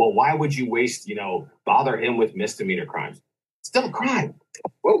 Well, why would you waste, bother him with misdemeanor crimes? Still a crime.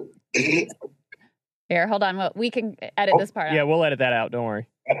 Whoa. Here, hold on. Well, we can edit this part out. Yeah, we'll edit that out. Don't worry.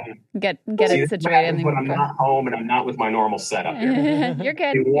 Get it situated. When I'm not home and I'm not with my normal setup here. You're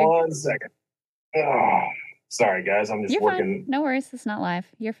good. Give me 1 second. Oh, sorry, guys. I'm just working. Fine. No worries. It's not live.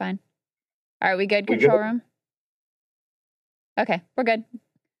 You're fine. All right, we good? Control room? Okay, we're good.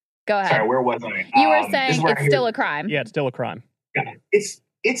 Go ahead. Sorry, where was I? You were saying it's still a crime. Yeah, it's still a crime. Yeah, it's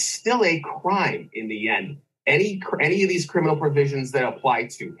it's still a crime in the end. Any of these criminal provisions that apply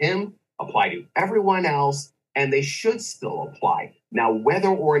to him apply to everyone else, and they should still apply. Now, whether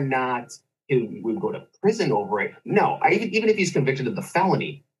or not he would go to prison over it, no. Even if he's convicted of the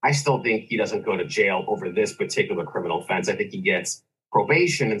felony, I still think he doesn't go to jail over this particular criminal offense. I think he gets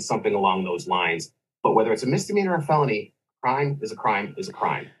probation and something along those lines. But whether it's a misdemeanor or a felony, crime is a crime is a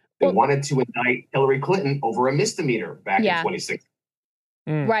crime. They wanted to indict Hillary Clinton over a misdemeanor back in 2016.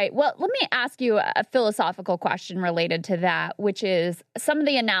 Right. Well, let me ask you a philosophical question related to that, which is some of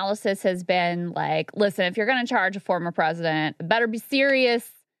the analysis has been like, listen, if you're going to charge a former president, it better be serious.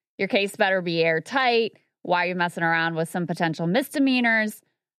 Your case better be airtight. Why are you messing around with some potential misdemeanors?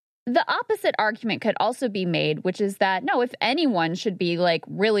 The opposite argument could also be made, which is that, no, if anyone should be like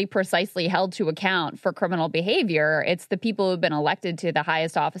really precisely held to account for criminal behavior, it's the people who've been elected to the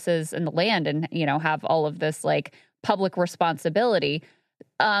highest offices in the land and, you know, have all of this like public responsibility.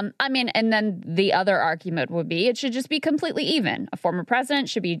 And then the other argument would be it should just be completely even. A former president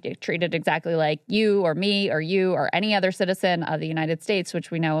should be treated exactly like you or me or you or any other citizen of the United States, which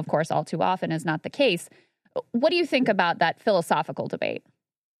we know, of course, all too often is not the case. What do you think about that philosophical debate?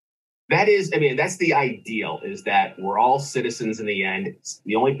 That's the ideal, is that we're all citizens in the end.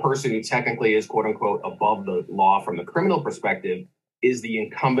 The only person who technically is, quote unquote, above the law from the criminal perspective is the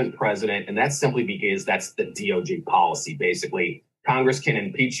incumbent president. And that's simply because that's the DOJ policy, basically. Congress can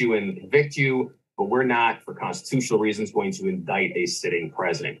impeach you and convict you, but we're not, for constitutional reasons, going to indict a sitting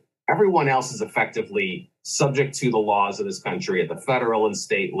president. Everyone else is effectively subject to the laws of this country at the federal and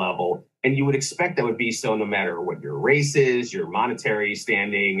state level. And you would expect that would be so no matter what your race is, your monetary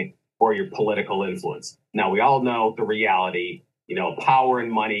standing, or your political influence. Now, we all know the reality. You know, power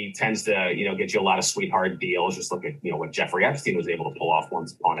and money tends to, you know, get you a lot of sweetheart deals. Just look at, you know, what Jeffrey Epstein was able to pull off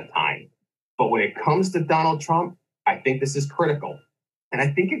once upon a time. But when it comes to Donald Trump, I think this is critical. And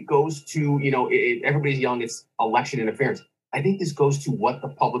I think it goes to, you know, everybody's yelling it's election interference. I think this goes to what the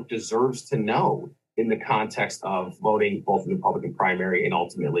public deserves to know in the context of voting both in the Republican primary and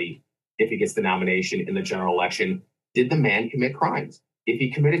ultimately, if he gets the nomination in the general election. Did the man commit crimes? If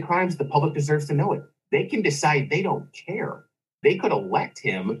he committed crimes, the public deserves to know it. They can decide they don't care. They could elect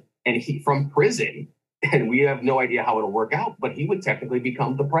him and from prison, and we have no idea how it'll work out, but he would technically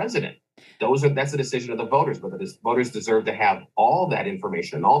become the president. That's the decision of the voters, but the voters deserve to have all that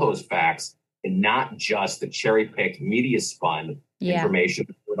information and all those facts, and not just the cherry-picked, media-spun information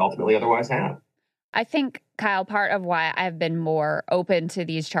that would ultimately otherwise have. I think, Kyle, part of why I've been more open to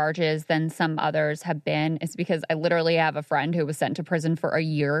these charges than some others have been is because I literally have a friend who was sent to prison for a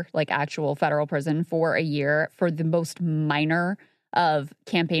year, like actual federal prison for a year, for the most minor of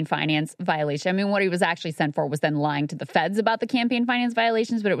campaign finance violation. I mean, what he was actually sent for was then lying to the feds about the campaign finance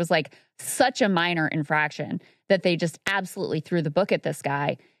violations, but it was like such a minor infraction that they just absolutely threw the book at this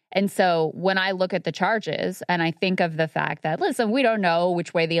guy. And so when I look at the charges and I think of the fact that, listen, we don't know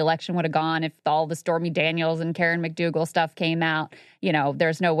which way the election would have gone if all the Stormy Daniels and Karen McDougal stuff came out. You know,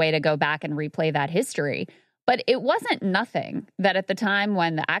 there's no way to go back and replay that history. But it wasn't nothing that at the time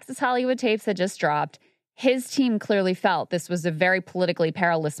when the Access Hollywood tapes had just dropped, his team clearly felt this was a very politically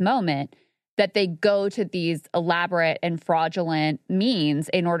perilous moment, that they go to these elaborate and fraudulent means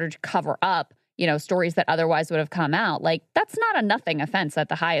in order to cover up, you know, stories that otherwise would have come out. Like, that's not a nothing offense at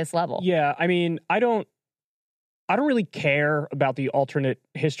the highest level. Yeah, I mean, I don't really care about the alternate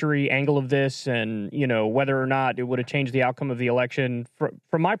history angle of this and, you know, whether or not it would have changed the outcome of the election.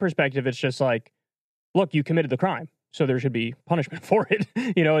 From my perspective, it's just like, look, you committed the crime, so there should be punishment for it.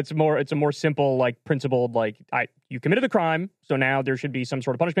 You know, it's a more simple, like, principled, like, you committed the crime, so now there should be some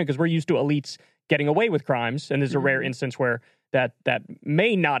sort of punishment, because we're used to elites getting away with crimes, and there's a rare instance where that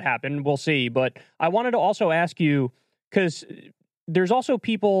may not happen. We'll see. But I wanted to also ask you, because there's also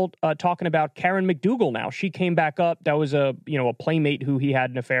people talking about Karen McDougal now. She came back up. That was a playmate who he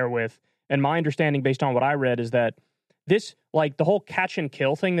had an affair with. And my understanding, based on what I read, is that this, like, the whole catch and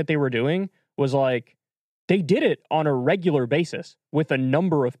kill thing that they were doing was like, they did it on a regular basis with a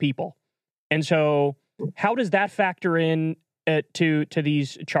number of people. And so how does that factor in to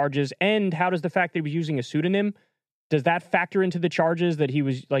these charges? And how does the fact that he was using a pseudonym, does that factor into the charges, that he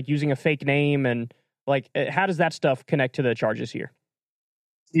was, like, using a fake name? And, like, how does that stuff connect to the charges here?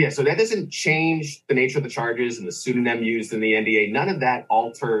 Yeah, so that doesn't change the nature of the charges and the pseudonym used in the NDA. None of that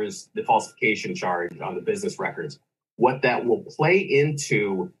alters the falsification charge on the business records. What that will play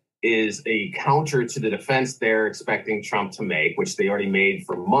into is a counter to the defense they're expecting Trump to make, which they already made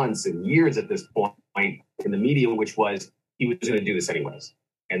for months and years at this point in the media, which was he was going to do this anyways.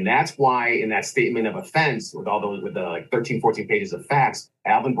 And that's why in that statement of offense, with the like 13, 14 pages of facts,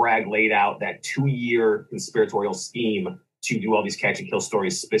 Alvin Bragg laid out that 2-year conspiratorial scheme to do all these catch and kill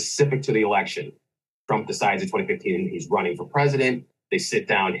stories specific to the election. Trump decides in 2015 he's running for president. They sit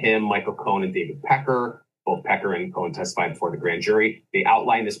down, him, Michael Cohen, and David Pecker. Both Pecker and Cohen testified before the grand jury. They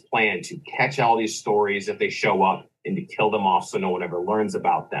outline this plan to catch all these stories if they show up and to kill them off so no one ever learns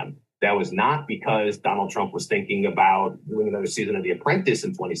about them. That was not because Donald Trump was thinking about doing another season of The Apprentice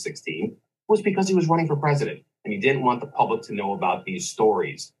in 2016. It was because he was running for president and he didn't want the public to know about these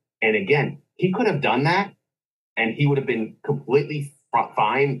stories. And again, he could have done that and he would have been completely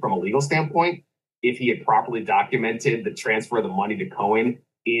fine from a legal standpoint if he had properly documented the transfer of the money to Cohen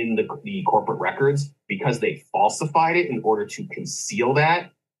in the corporate records, because they falsified it in order to conceal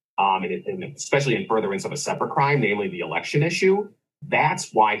that, and especially in furtherance of a separate crime, namely the election issue.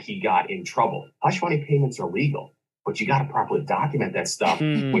 That's why he got in trouble. Hush money payments are legal, but you got to properly document that stuff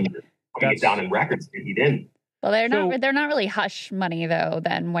when you're putting it down in records, and he didn't. Well, they're not really hush money though.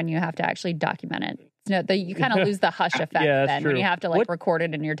 Then when you have to actually document it, you kind of lose the hush effect then when you have to record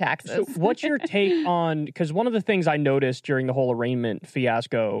it in your taxes. So what's your take on? Because one of the things I noticed during the whole arraignment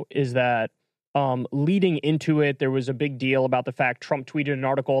fiasco is that leading into it, there was a big deal about the fact Trump tweeted an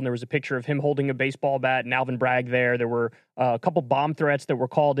article and there was a picture of him holding a baseball bat and Alvin Bragg there. There were a couple bomb threats that were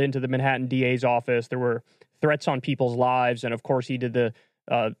called into the Manhattan DA's office. There were threats on people's lives, and of course he did the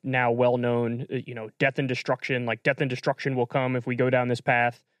now well-known, death and destruction, like death and destruction will come if we go down this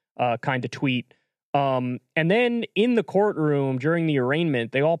path kind of tweet. And then in the courtroom during the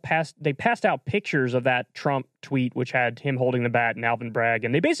arraignment, they passed out pictures of that Trump tweet, which had him holding the bat and Alvin Bragg.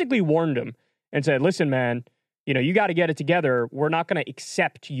 And they basically warned him and said, listen, man, you got to get it together. We're not going to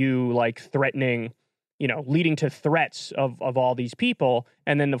accept you threatening, leading to threats of all these people.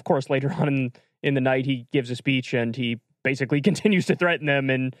 And then, of course, later on in the night, he gives a speech and he basically continues to threaten them.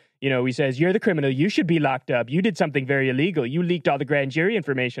 And, he says, you're the criminal. You should be locked up. You did something very illegal. You leaked all the grand jury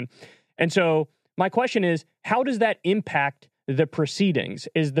information. And so my question is, how does that impact the proceedings?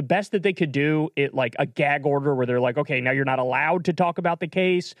 Is the best that they could do it like a gag order where they're like, okay, now you're not allowed to talk about the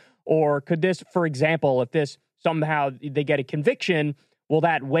case? Or could this, for example, if this somehow they get a conviction, will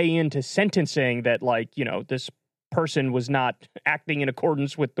that weigh into sentencing that this person was not acting in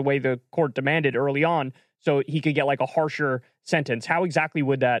accordance with the way the court demanded early on, so he could get a harsher sentence? How exactly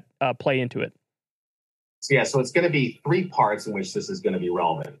would that play into it? So it's going to be three parts in which this is going to be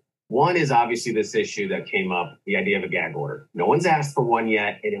relevant. One is obviously this issue that came up, the idea of a gag order. No one's asked for one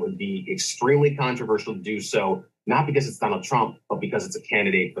yet, and it would be extremely controversial to do so, not because it's Donald Trump, but because it's a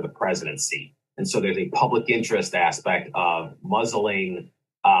candidate for the presidency. And so there's a public interest aspect of muzzling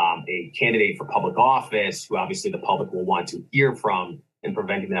a candidate for public office who obviously the public will want to hear from and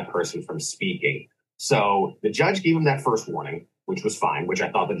preventing that person from speaking. So the judge gave him that first warning, which was fine, which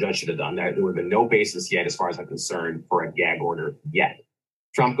I thought the judge should have done. There would have been no basis yet, as far as I'm concerned, for a gag order yet.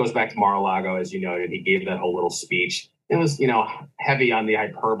 Trump goes back to Mar-a-Lago, as you noted. He gave that whole little speech. It was, heavy on the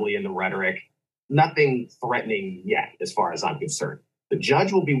hyperbole and the rhetoric. Nothing threatening yet, as far as I'm concerned. The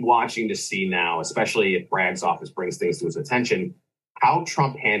judge will be watching to see now, especially if Bragg's office brings things to his attention, how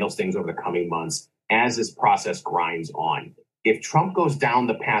Trump handles things over the coming months as this process grinds on. If Trump goes down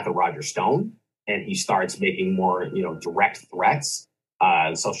the path of Roger Stone and he starts making more, direct threats,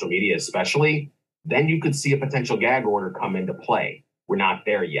 social media especially, then you could see a potential gag order come into play. We're not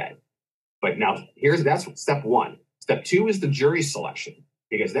there yet. But now that's step one. Step two is the jury selection,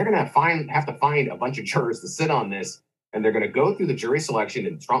 because they're going to have to find a bunch of jurors to sit on this, and they're going to go through the jury selection,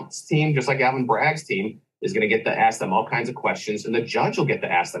 and Trump's team, just like Alvin Bragg's team, is going to get to ask them all kinds of questions, and the judge will get to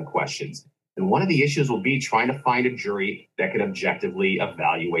ask them questions. And one of the issues will be trying to find a jury that can objectively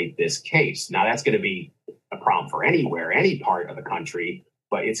evaluate this case. Now, that's going to be a problem for anywhere, any part of the country,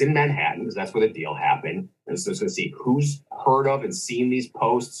 but it's in Manhattan because that's where the deal happened. And so it's going to see who's heard of and seen these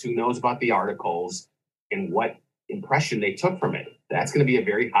posts, who knows about the articles, and what impression they took from it. That's going to be a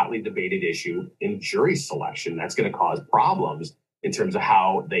very hotly debated issue in jury selection. That's going to cause problems in terms of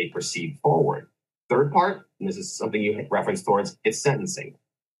how they proceed forward. Third part, and this is something you referenced towards, it's sentencing.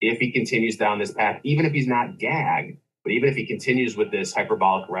 If he continues down this path, even if he's not gagged, but even if he continues with this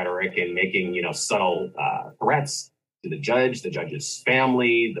hyperbolic rhetoric and making, subtle threats to the judge's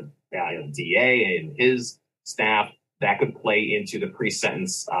family, the DA and his staff, that could play into the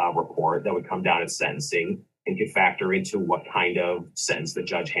pre-sentence report that would come down at sentencing and could factor into what kind of sentence the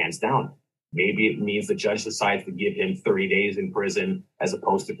judge hands down. Maybe it means the judge decides to give him 30 days in prison as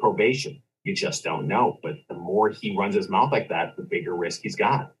opposed to probation. You just don't know. But the more he runs his mouth like that, the bigger risk he's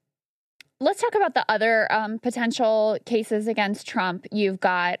got. let's talk about the other potential cases against Trump. You've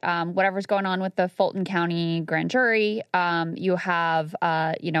got whatever's going on with the Fulton County grand jury. You have,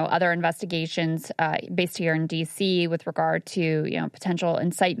 other investigations based here in D.C. with regard to, potential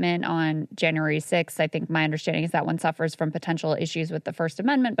incitement on January 6th. I think my understanding is that one suffers from potential issues with the First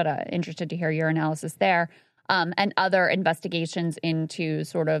Amendment, but interested to hear your analysis there. And other investigations into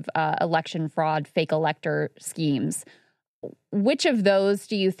sort of election fraud, fake elector schemes. Which of those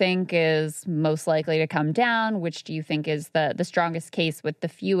do you think is most likely to come down? Which do you think is the strongest case with the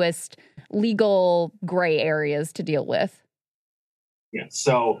fewest legal gray areas to deal with? Yeah.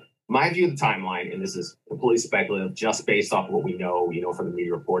 So my view of the timeline, and this is completely speculative, just based off of what we know from the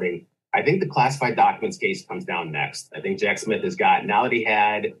media reporting, I think the classified documents case comes down next. I think Jack Smith has got, now that he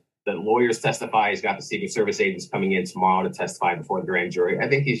had the lawyers testify, he's got the Secret Service agents coming in tomorrow to testify before the grand jury. I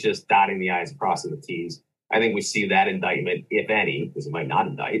think he's just dotting the I's and crossing the T's. I think we see that indictment, if any, because he might not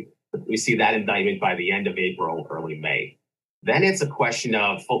indict, but we see that indictment by the end of April, early May. Then it's a question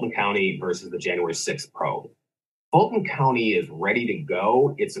of Fulton County versus the January 6th probe. Fulton County is ready to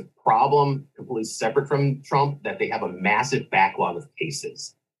go. It's a problem completely separate from Trump that they have a massive backlog of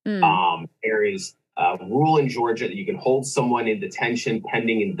cases. There is a rule in Georgia that you can hold someone in detention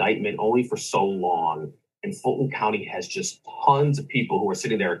pending indictment only for so long. And Fulton County has just tons of people who are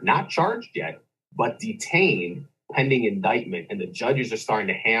sitting there not charged yet, but detained pending indictment. And the judges are starting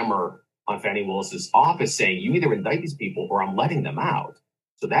to hammer on Fani Willis's office saying, you either indict these people or I'm letting them out.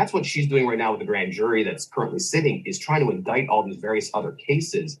 So that's what she's doing right now with the grand jury that's currently sitting, is trying to indict all these various other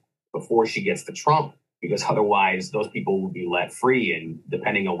cases before she gets to Trump, because otherwise those people will be let free. And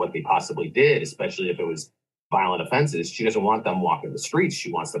depending on what they possibly did, especially if it was violent offenses, she doesn't want them walking the streets. She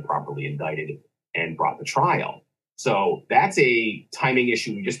wants them properly indicted and brought to trial. So that's a timing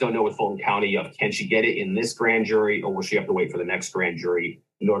issue. We just don't know with Fulton County of, can she get it in this grand jury, or will she have to wait for the next grand jury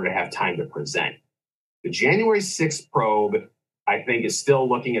in order to have time to present? The January 6th probe, I think, is still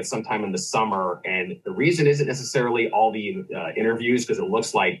looking at sometime in the summer. And the reason isn't necessarily all the interviews, because it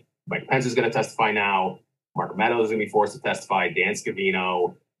looks like Mike Pence is going to testify now. Mark Meadows is going to be forced to testify. Dan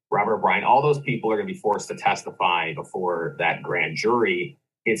Scavino, Robert O'Brien, all those people are going to be forced to testify before that grand jury.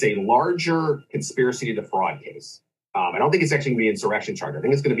 It's a larger conspiracy to defraud case. I don't think it's actually going to be insurrection charge. I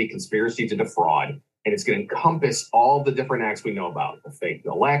think it's going to be conspiracy to defraud, and it's going to encompass all the different acts we know about: the fake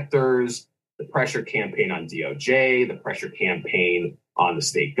electors, the pressure campaign on DOJ, the pressure campaign on the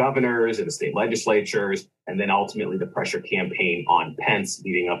state governors and the state legislatures, and then ultimately the pressure campaign on Pence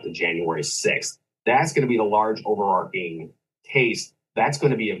leading up to January 6th. That's going to be the large overarching case. That's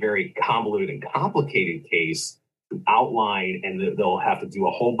going to be a very convoluted and complicated case to outline, and they'll have to do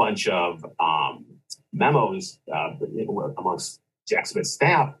a whole bunch of memos amongst Jack Smith's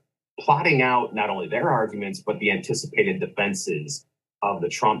staff, plotting out not only their arguments, but the anticipated defenses of the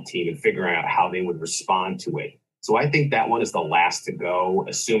Trump team and figuring out how they would respond to it. So I think that one is the last to go,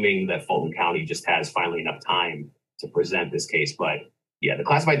 assuming that Fulton County just has finally enough time to present this case. But yeah, the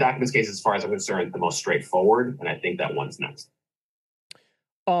classified documents case, as far as I'm concerned, the most straightforward, and I think that one's next.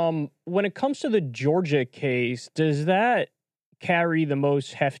 When it comes to the Georgia case, does that carry the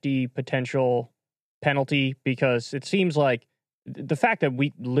most hefty potential penalty? Because it seems like the fact that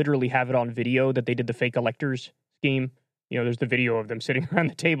we literally have it on video that they did the fake electors scheme. There's the video of them sitting around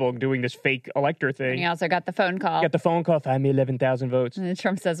the table doing this fake elector thing. And he also got the phone call. Got the phone call. Find me 11,000 votes. And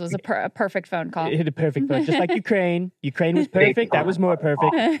Trump says it was a perfect phone call. It hit a perfect vote, just like Ukraine. Ukraine was perfect. That was more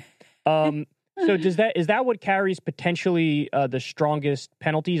perfect. So is that what carries potentially the strongest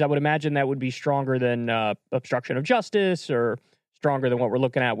penalties? I would imagine that would be stronger than obstruction of justice, or stronger than what we're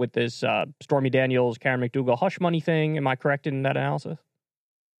looking at with this Stormy Daniels, Karen McDougal hush money thing. Am I correct in that analysis?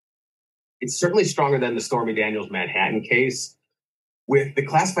 It's certainly stronger than the Stormy Daniels Manhattan case. With the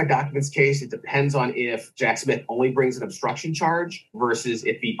classified documents case, it depends on if Jack Smith only brings an obstruction charge versus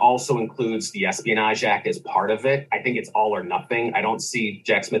if he also includes the Espionage Act as part of it. I think it's all or nothing. I don't see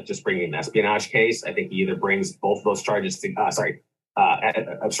Jack Smith just bringing an espionage case. I think he either brings both of those charges to,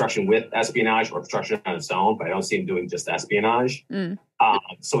 obstruction with espionage or obstruction on its own, but I don't see him doing just espionage.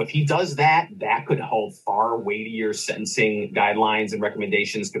 So if he does that, that could hold far weightier sentencing guidelines and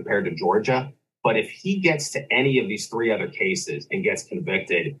recommendations compared to Georgia. But if he gets to any of these three other cases and gets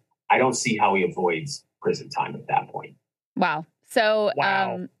convicted, I don't see how he avoids prison time at that point. Wow. So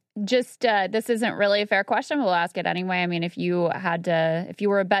this isn't really a fair question. We'll ask it anyway. I mean, if you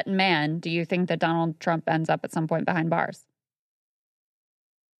were a betting man, do you think that Donald Trump ends up at some point behind bars?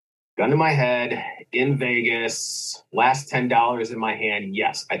 Gun to my head, in Vegas, last $10 in my hand,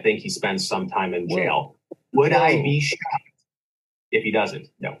 yes, I think he spends some time in jail. Would I be shocked if he doesn't?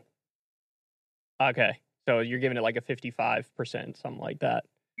 No. Okay. So you're giving it like a 55%, something like that.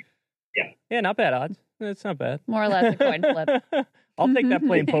 Yeah, not bad odds. That's not bad. More or less a coin flip. I'll take that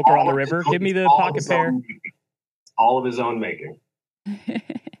playing poker on the river. Give me the pocket pair. All of his own making.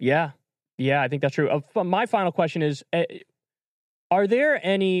 Yeah, I think that's true. My final question is, are there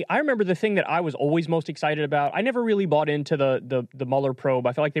any... I remember the thing that I was always most excited about. I never really bought into the Mueller probe.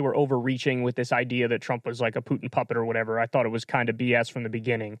 I felt like they were overreaching with this idea that Trump was like a Putin puppet or whatever. I thought it was kind of BS from the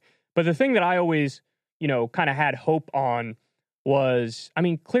beginning. But the thing that I always, kind of had hope on was, I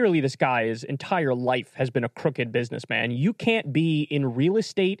mean, clearly this guy's entire life has been a crooked businessman. You can't be in real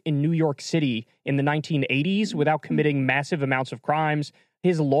estate in New York City in the 1980s without committing massive amounts of crimes.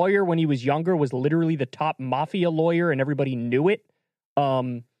 His lawyer, when he was younger, was literally the top mafia lawyer, and everybody knew it.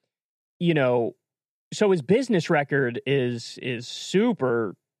 So his business record is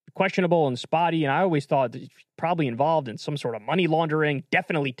super questionable and spotty, and I always thought that he's probably involved in some sort of money laundering,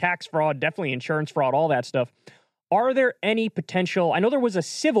 definitely tax fraud, definitely insurance fraud, all that stuff. Are there any potential... I know there was a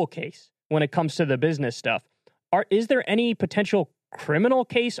civil case when it comes to the business stuff. Is there any potential criminal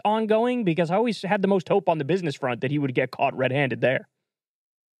case ongoing? Because I always had the most hope on the business front that he would get caught red-handed there.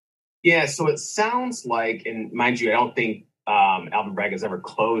 Yeah, so it sounds like, and mind you, I don't think Alvin Bragg has ever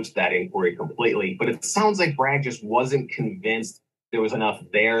closed that inquiry completely, but it sounds like Bragg just wasn't convinced there was enough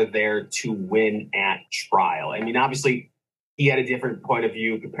there to win at trial. I mean, obviously, he had a different point of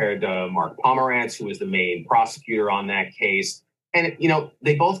view compared to Mark Pomerantz, who was the main prosecutor on that case. And,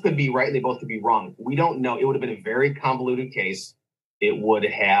 they both could be right and they both could be wrong. We don't know. It would have been a very convoluted case. It would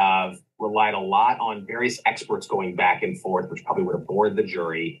have relied a lot on various experts going back and forth, which probably would have bored the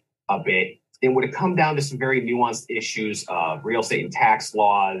jury a bit. It would have come down to some very nuanced issues of real estate and tax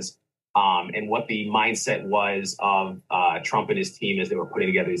laws, and what the mindset was of Trump and his team as they were putting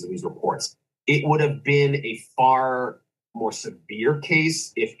together these reports. It would have been a far more severe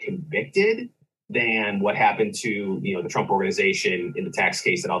case if convicted than what happened to the Trump organization in the tax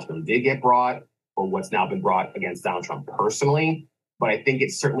case that ultimately did get brought, or what's now been brought against Donald Trump personally. But I think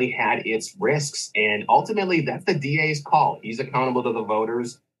it certainly had its risks, and ultimately that's the DA's call. He's accountable to the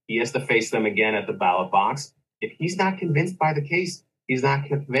voters. He has to face them again at the ballot box. If he's not convinced by the case, he's not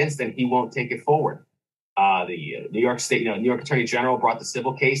convinced, and he won't take it forward. The New York State, New York Attorney General brought the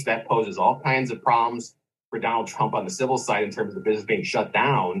civil case that poses all kinds of problems for Donald Trump on the civil side in terms of the business being shut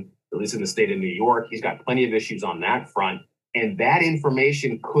down, at least in the state of New York. He's got plenty of issues on that front. And that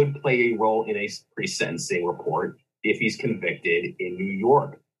information could play a role in a pre-sentencing report if he's convicted in New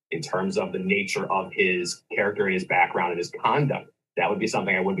York in terms of the nature of his character and his background and his conduct. That would be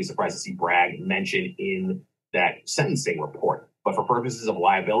something I wouldn't be surprised to see Bragg mention in that sentencing report. But for purposes of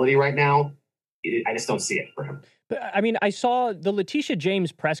liability right now, I just don't see it for him. But I mean, I saw the Letitia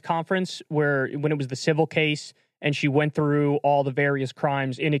James press conference when it was the civil case, and she went through all the various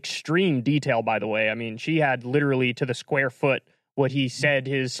crimes in extreme detail, by the way. I mean, she had literally to the square foot what he said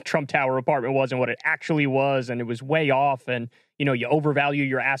his Trump Tower apartment was and what it actually was, and it was way off. And, you overvalue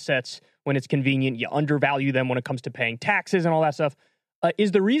your assets when it's convenient. You undervalue them when it comes to paying taxes and all that stuff.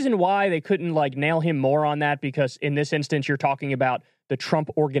 Is the reason why they couldn't, nail him more on that because in this instance you're talking about the Trump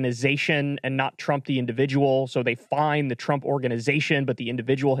organization and not Trump the individual, so they fine the Trump organization, but the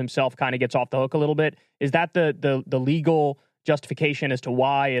individual himself kind of gets off the hook a little bit? Is that the legal justification as to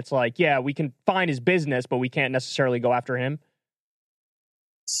why it's we can fine his business, but we can't necessarily go after him?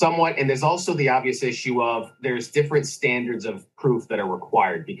 Somewhat, and there's also the obvious issue of there's different standards of proof that are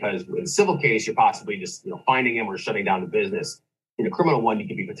required, because in a civil case, you're possibly just finding him or shutting down the business. In a criminal one, you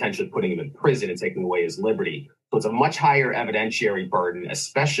could be potentially putting him in prison and taking away his liberty. So it's a much higher evidentiary burden,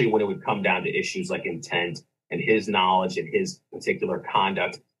 especially when it would come down to issues like intent and his knowledge and his particular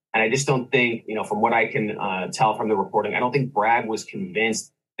conduct. And I just don't think, from what I can tell from the reporting, I don't think Bragg was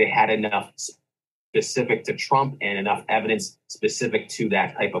convinced they had enough specific to Trump and enough evidence specific to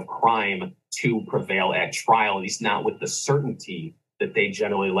that type of crime to prevail at trial, at least not with the certainty that they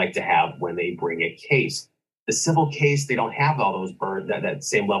generally like to have when they bring a case. The civil case, they don't have all those that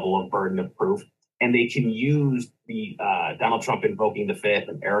same level of burden of proof, and they can use the Donald Trump invoking the Fifth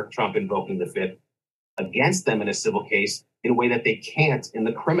and Eric Trump invoking the Fifth against them in a civil case in a way that they can't in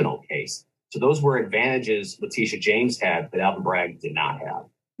the criminal case. So those were advantages Letitia James had that Alvin Bragg did not have.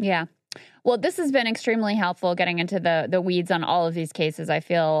 Yeah. Well, this has been extremely helpful getting into the weeds on all of these cases. I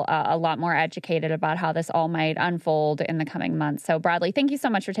feel a lot more educated about how this all might unfold in the coming months. So, Bradley, thank you so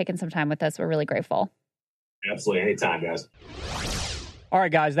much for taking some time with us. We're really grateful. Absolutely. Anytime, guys. All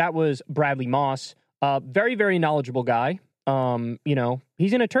right, guys, that was Bradley Moss. Very, very knowledgeable guy.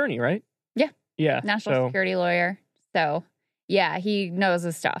 He's an attorney, right? Yeah. Yeah. National security lawyer. So, yeah, he knows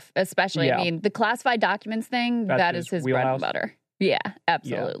his stuff, especially, I mean, the classified documents thing, that is his bread and butter. Yeah,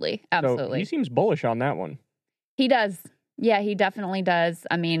 absolutely. Yeah. Absolutely. So he seems bullish on that one. He does. Yeah, he definitely does.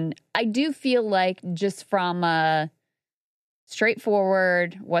 I mean, I do feel like just from a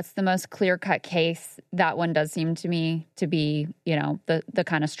straightforward, what's the most clear-cut case, that one does seem to me to be, the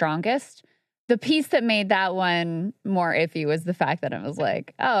kind of strongest. The piece that made that one more iffy was the fact that it was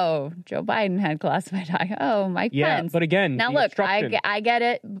like, oh, Joe Biden had classified documents. Oh, Mike Pence. But again, now look, I get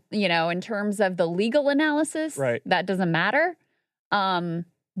it. In terms of the legal analysis, right, that doesn't matter.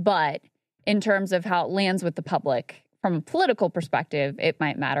 But in terms of how it lands with the public from a political perspective, it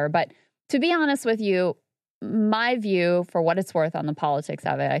might matter. But to be honest with you, my view, for what it's worth on the politics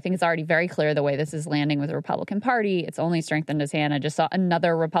of it, I think it's already very clear the way this is landing with the Republican Party. It's only strengthened his hand. I just saw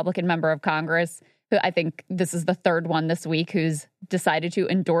another Republican member of Congress, who I think this is the third one this week, who's decided to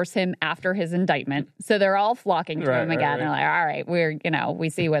endorse him after his indictment. So they're all flocking to him again. And like, all right, we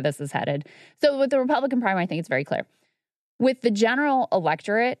see where this is headed. So with the Republican primary, I think it's very clear. With the general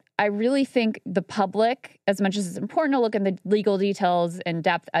electorate, I really think the public, as much as it's important to look at the legal details in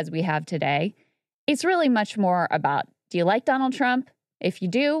depth as we have today, it's really much more about, do you like Donald Trump? If you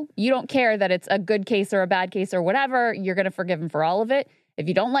do, you don't care that it's a good case or a bad case or whatever. You're going to forgive him for all of it. If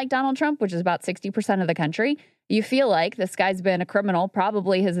you don't like Donald Trump, which is about 60% of the country, you feel like this guy's been a criminal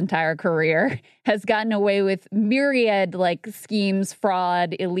probably his entire career, has gotten away with myriad schemes,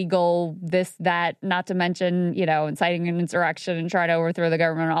 fraud, illegal, this, that, not to mention, inciting an insurrection and trying to overthrow the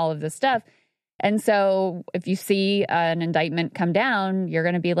government, all of this stuff. And so if you see an indictment come down, you're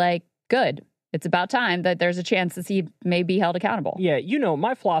going to be like, good. It's about time that there's a chance that he may be held accountable. Yeah,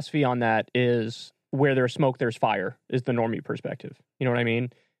 my philosophy on that is where there's smoke, there's fire, is the normie perspective. You know what I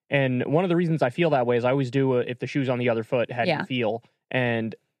mean? And one of the reasons I feel that way is I always do if the shoe's on the other foot, how do you feel?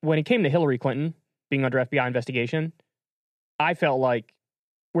 And when it came to Hillary Clinton being under FBI investigation, I felt like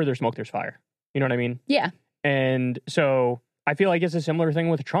where there's smoke, there's fire. You know what I mean? Yeah. And so I feel like it's a similar thing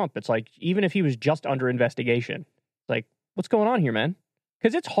with Trump. It's like, even if he was just under investigation, like, what's going on here, man?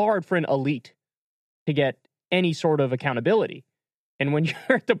 Because it's hard for an elite to get any sort of accountability. And when you're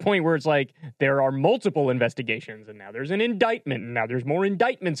at the point where it's like, there are multiple investigations, and now there's an indictment, and now there's more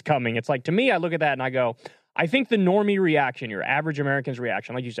indictments coming, it's like, to me, I look at that and I go, I think the normie reaction, your average American's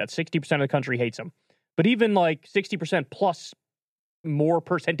reaction, like you said, 60% of the country hates him. But even 60% plus more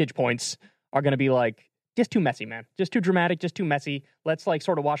percentage points are going to be like, just too messy, man. Just too dramatic, just too messy. Let's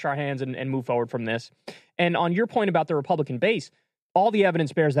sort of wash our hands and move forward from this. And on your point about the Republican base, all the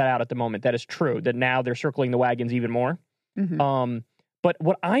evidence bears that out at the moment. That is true, that now they're circling the wagons even more. Mm-hmm. But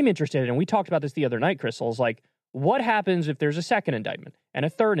what I'm interested in, and we talked about this the other night, Crystal, is what happens if there's a second indictment and a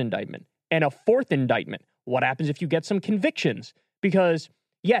third indictment and a fourth indictment? What happens if you get some convictions? Because,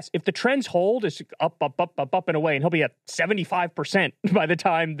 yes, if the trends hold, it's up and away, and he'll be at 75% by the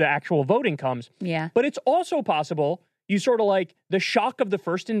time the actual voting comes. Yeah. But it's also possible you sort of the shock of the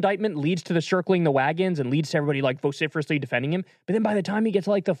first indictment leads to the circling the wagons and leads to everybody vociferously defending him. But then by the time he gets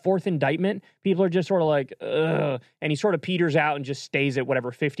to the fourth indictment, people are just sort of ugh. And he sort of peters out and just stays at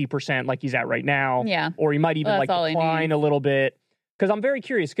whatever 50% like he's at right now. Yeah. Or he might even decline a little bit. Because I'm very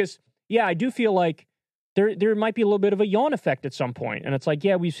curious because, yeah, I do feel like there might be a little bit of a yawn effect at some point. And it's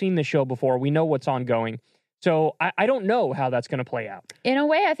yeah, we've seen this show before. We know what's ongoing. So I don't know how that's going to play out. In a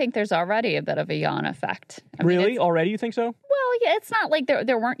way, I think there's already a bit of a yawn effect. Really? Already? You think so? Well, yeah, it's not like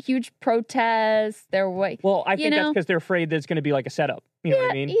there weren't huge protests. Well, I think that's because they're afraid that it's going to be a setup. You know what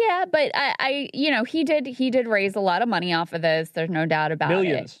I mean? Yeah, but I he did raise a lot of money off of this. There's no doubt about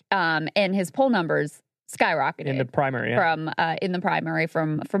Millions. it. And his poll numbers skyrocketed in the primary. Yeah.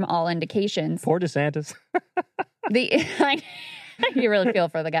 from all indications. Poor DeSantis. You really feel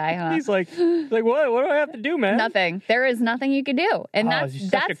for the guy, huh? He's like, what do I have to do, man? Nothing. There is nothing you can do. And that's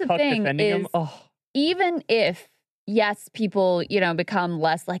the thing is, even if, yes, people, become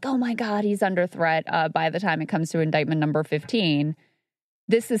less oh my God, he's under threat by the time it comes to indictment number 15,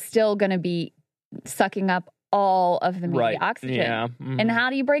 this is still going to be sucking up all of the media oxygen. Yeah. Mm-hmm. And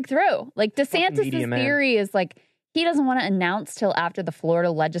how do you break through? DeSantis' theory is he doesn't want to announce till after the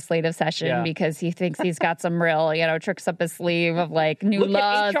Florida legislative session because he thinks he's got some real, tricks up his sleeve of new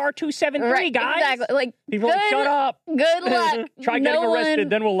laws. Look at HR 273, guys. Exactly. People shut up. Good luck. Try getting arrested,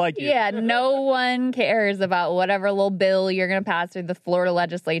 then we'll like you. Yeah, no one cares about whatever little bill you're going to pass through the Florida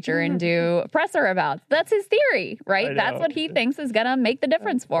legislature and do a presser about. That's his theory, right? That's what he thinks is going to make the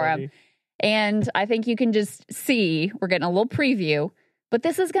difference for him. And I think you can just see, we're getting a little preview, but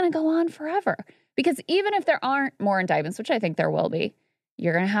this is going to go on forever. Because even if there aren't more indictments, which I think there will be,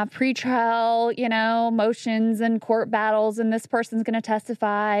 you're going to have pretrial, motions and court battles, and this person's going to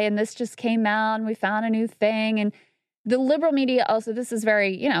testify, and this just came out, and we found a new thing. And the liberal media also, this is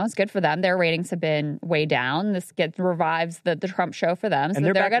very, it's good for them. Their ratings have been way down. This revives the Trump show for them. And so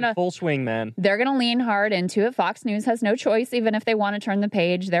they're back in full swing, man. They're going to lean hard into it. Fox News has no choice. Even if they want to turn the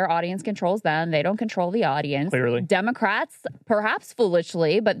page, their audience controls them. They don't control the audience. Clearly. Democrats, perhaps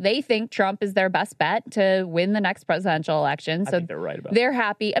foolishly, but they think Trump is their best bet to win the next presidential election. So I think they're right about they're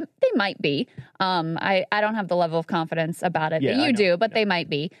happy. They might be. I don't have the level of confidence about it that you do, but they might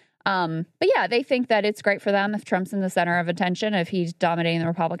be. But yeah, they think that it's great for them if Trump's in the center of attention, if he's dominating the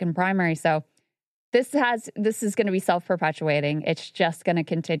Republican primary. So this is going to be self-perpetuating. It's just going to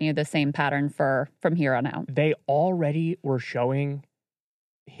continue the same pattern from here on out. They already were showing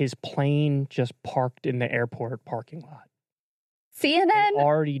his plane just parked in the airport parking lot. CNN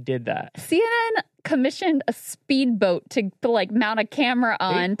already did that. CNN commissioned a speedboat to like mount a camera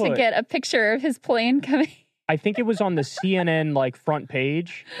on to get a picture of his plane coming. I think it was on the CNN like front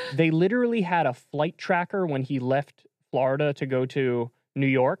page. They literally had a flight tracker when he left Florida to go to New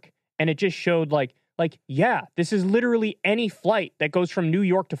York, and it just showed like yeah, this is literally any flight that goes from New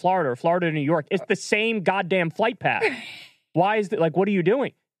York to Florida or Florida to New York. It's the same goddamn flight path. Why is it like, what are you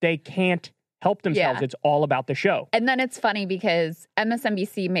doing? They can't help themselves. Yeah. It's all about the show. And then it's funny because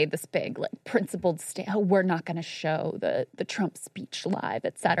MSNBC made this big like principled stand. Oh, we're not going to show the Trump speech live,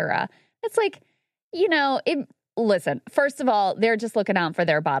 et cetera. It's like, listen, first of all, they're just looking out for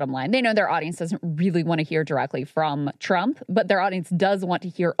their bottom line. They know their audience doesn't really want to hear directly from Trump, but their audience does want to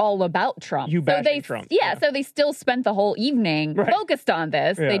hear all about Trump. You bashing Trump. Yeah, so they still spent the whole evening focused on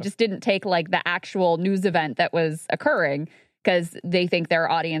this. Yeah. They just didn't take like the actual news event that was occurring because they think their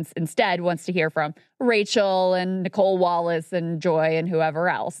audience instead wants to hear from Rachel and Nicole Wallace and Joy and whoever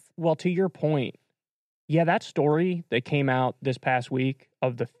else. Well, to your point, yeah, that story that came out this past week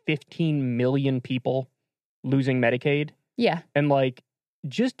of the 15 million people losing Medicaid. Yeah. And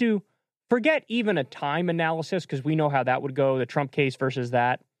forget even a time analysis because we know how that would go, the Trump case versus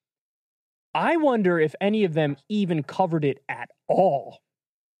that. I wonder if any of them even covered it at all.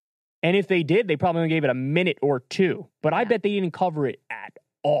 And if they did, they probably only gave it a minute or two. But I bet they didn't cover it at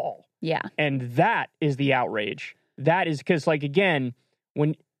all. Yeah. And that is the outrage. That is because, again,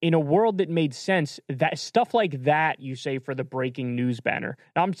 when in a world that made sense, that stuff like that you say for the breaking news banner.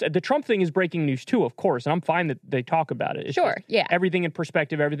 Now, the Trump thing is breaking news too, of course, and I'm fine that they talk about it. It's sure, yeah. Everything in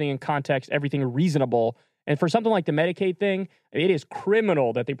perspective, everything in context, everything reasonable. And for something like the Medicaid thing, it is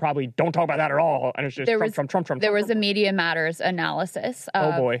criminal that they probably don't talk about that at all. And it's just Trump. There was a Media Matters analysis.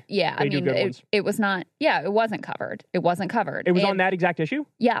 Oh, boy. Yeah, it was not, it wasn't covered. It wasn't covered. It was on that exact issue?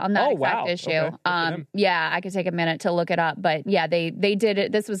 Yeah, on that exact issue. Okay. Yeah, I could take a minute to look it up. But yeah, they did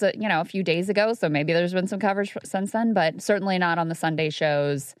it. This was, a few days ago, so maybe there's been some coverage since then, but certainly not on the Sunday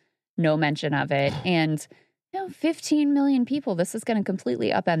shows. No mention of it. And 15 million people, this is going to completely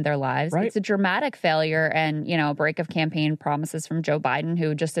upend their lives. Right. It's a dramatic failure and, a break of campaign promises from Joe Biden,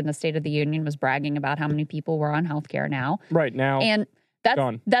 who just in the State of the Union was bragging about how many people were on healthcare now. Right now. And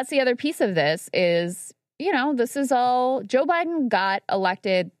that's the other piece of this is, this is all Joe Biden got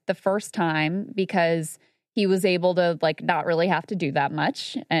elected the first time because he was able to not really have to do that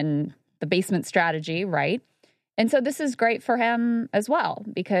much and the basement strategy, right? And so this is great for him as well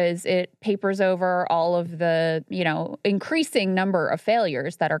because it papers over all of the, increasing number of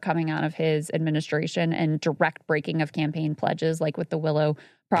failures that are coming out of his administration and direct breaking of campaign pledges like with the Willow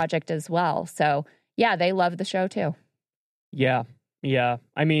Project as well. So, yeah, they love the show too. Yeah. Yeah.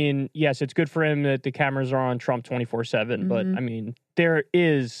 I mean, yes, it's good for him that the cameras are on Trump 24/7, but I mean, there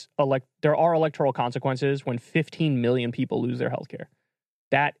are electoral consequences when 15 million people lose their health care.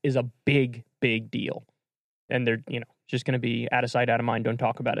 That is a big, big deal. And they're, just going to be out of sight, out of mind, don't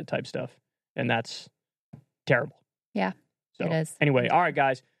talk about it type stuff. And that's terrible. Yeah, so, it is. Anyway, all right,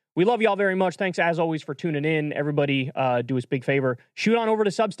 guys. We love y'all very much. Thanks, as always, for tuning in. Everybody, do us a big favor. Shoot on over to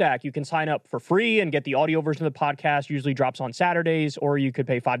Substack. You can sign up for free and get the audio version of the podcast. Usually drops on Saturdays, or you could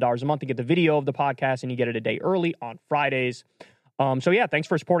pay $5 a month to get the video of the podcast, and you get it a day early on Fridays. So, yeah, thanks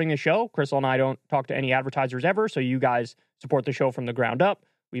for supporting the show. Crystal and I don't talk to any advertisers ever, so you guys support the show from the ground up.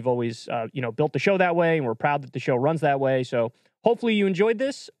 We've always, built the show that way, and we're proud that the show runs that way. So hopefully you enjoyed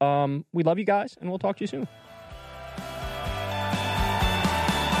this. We love you guys, and we'll talk to you soon.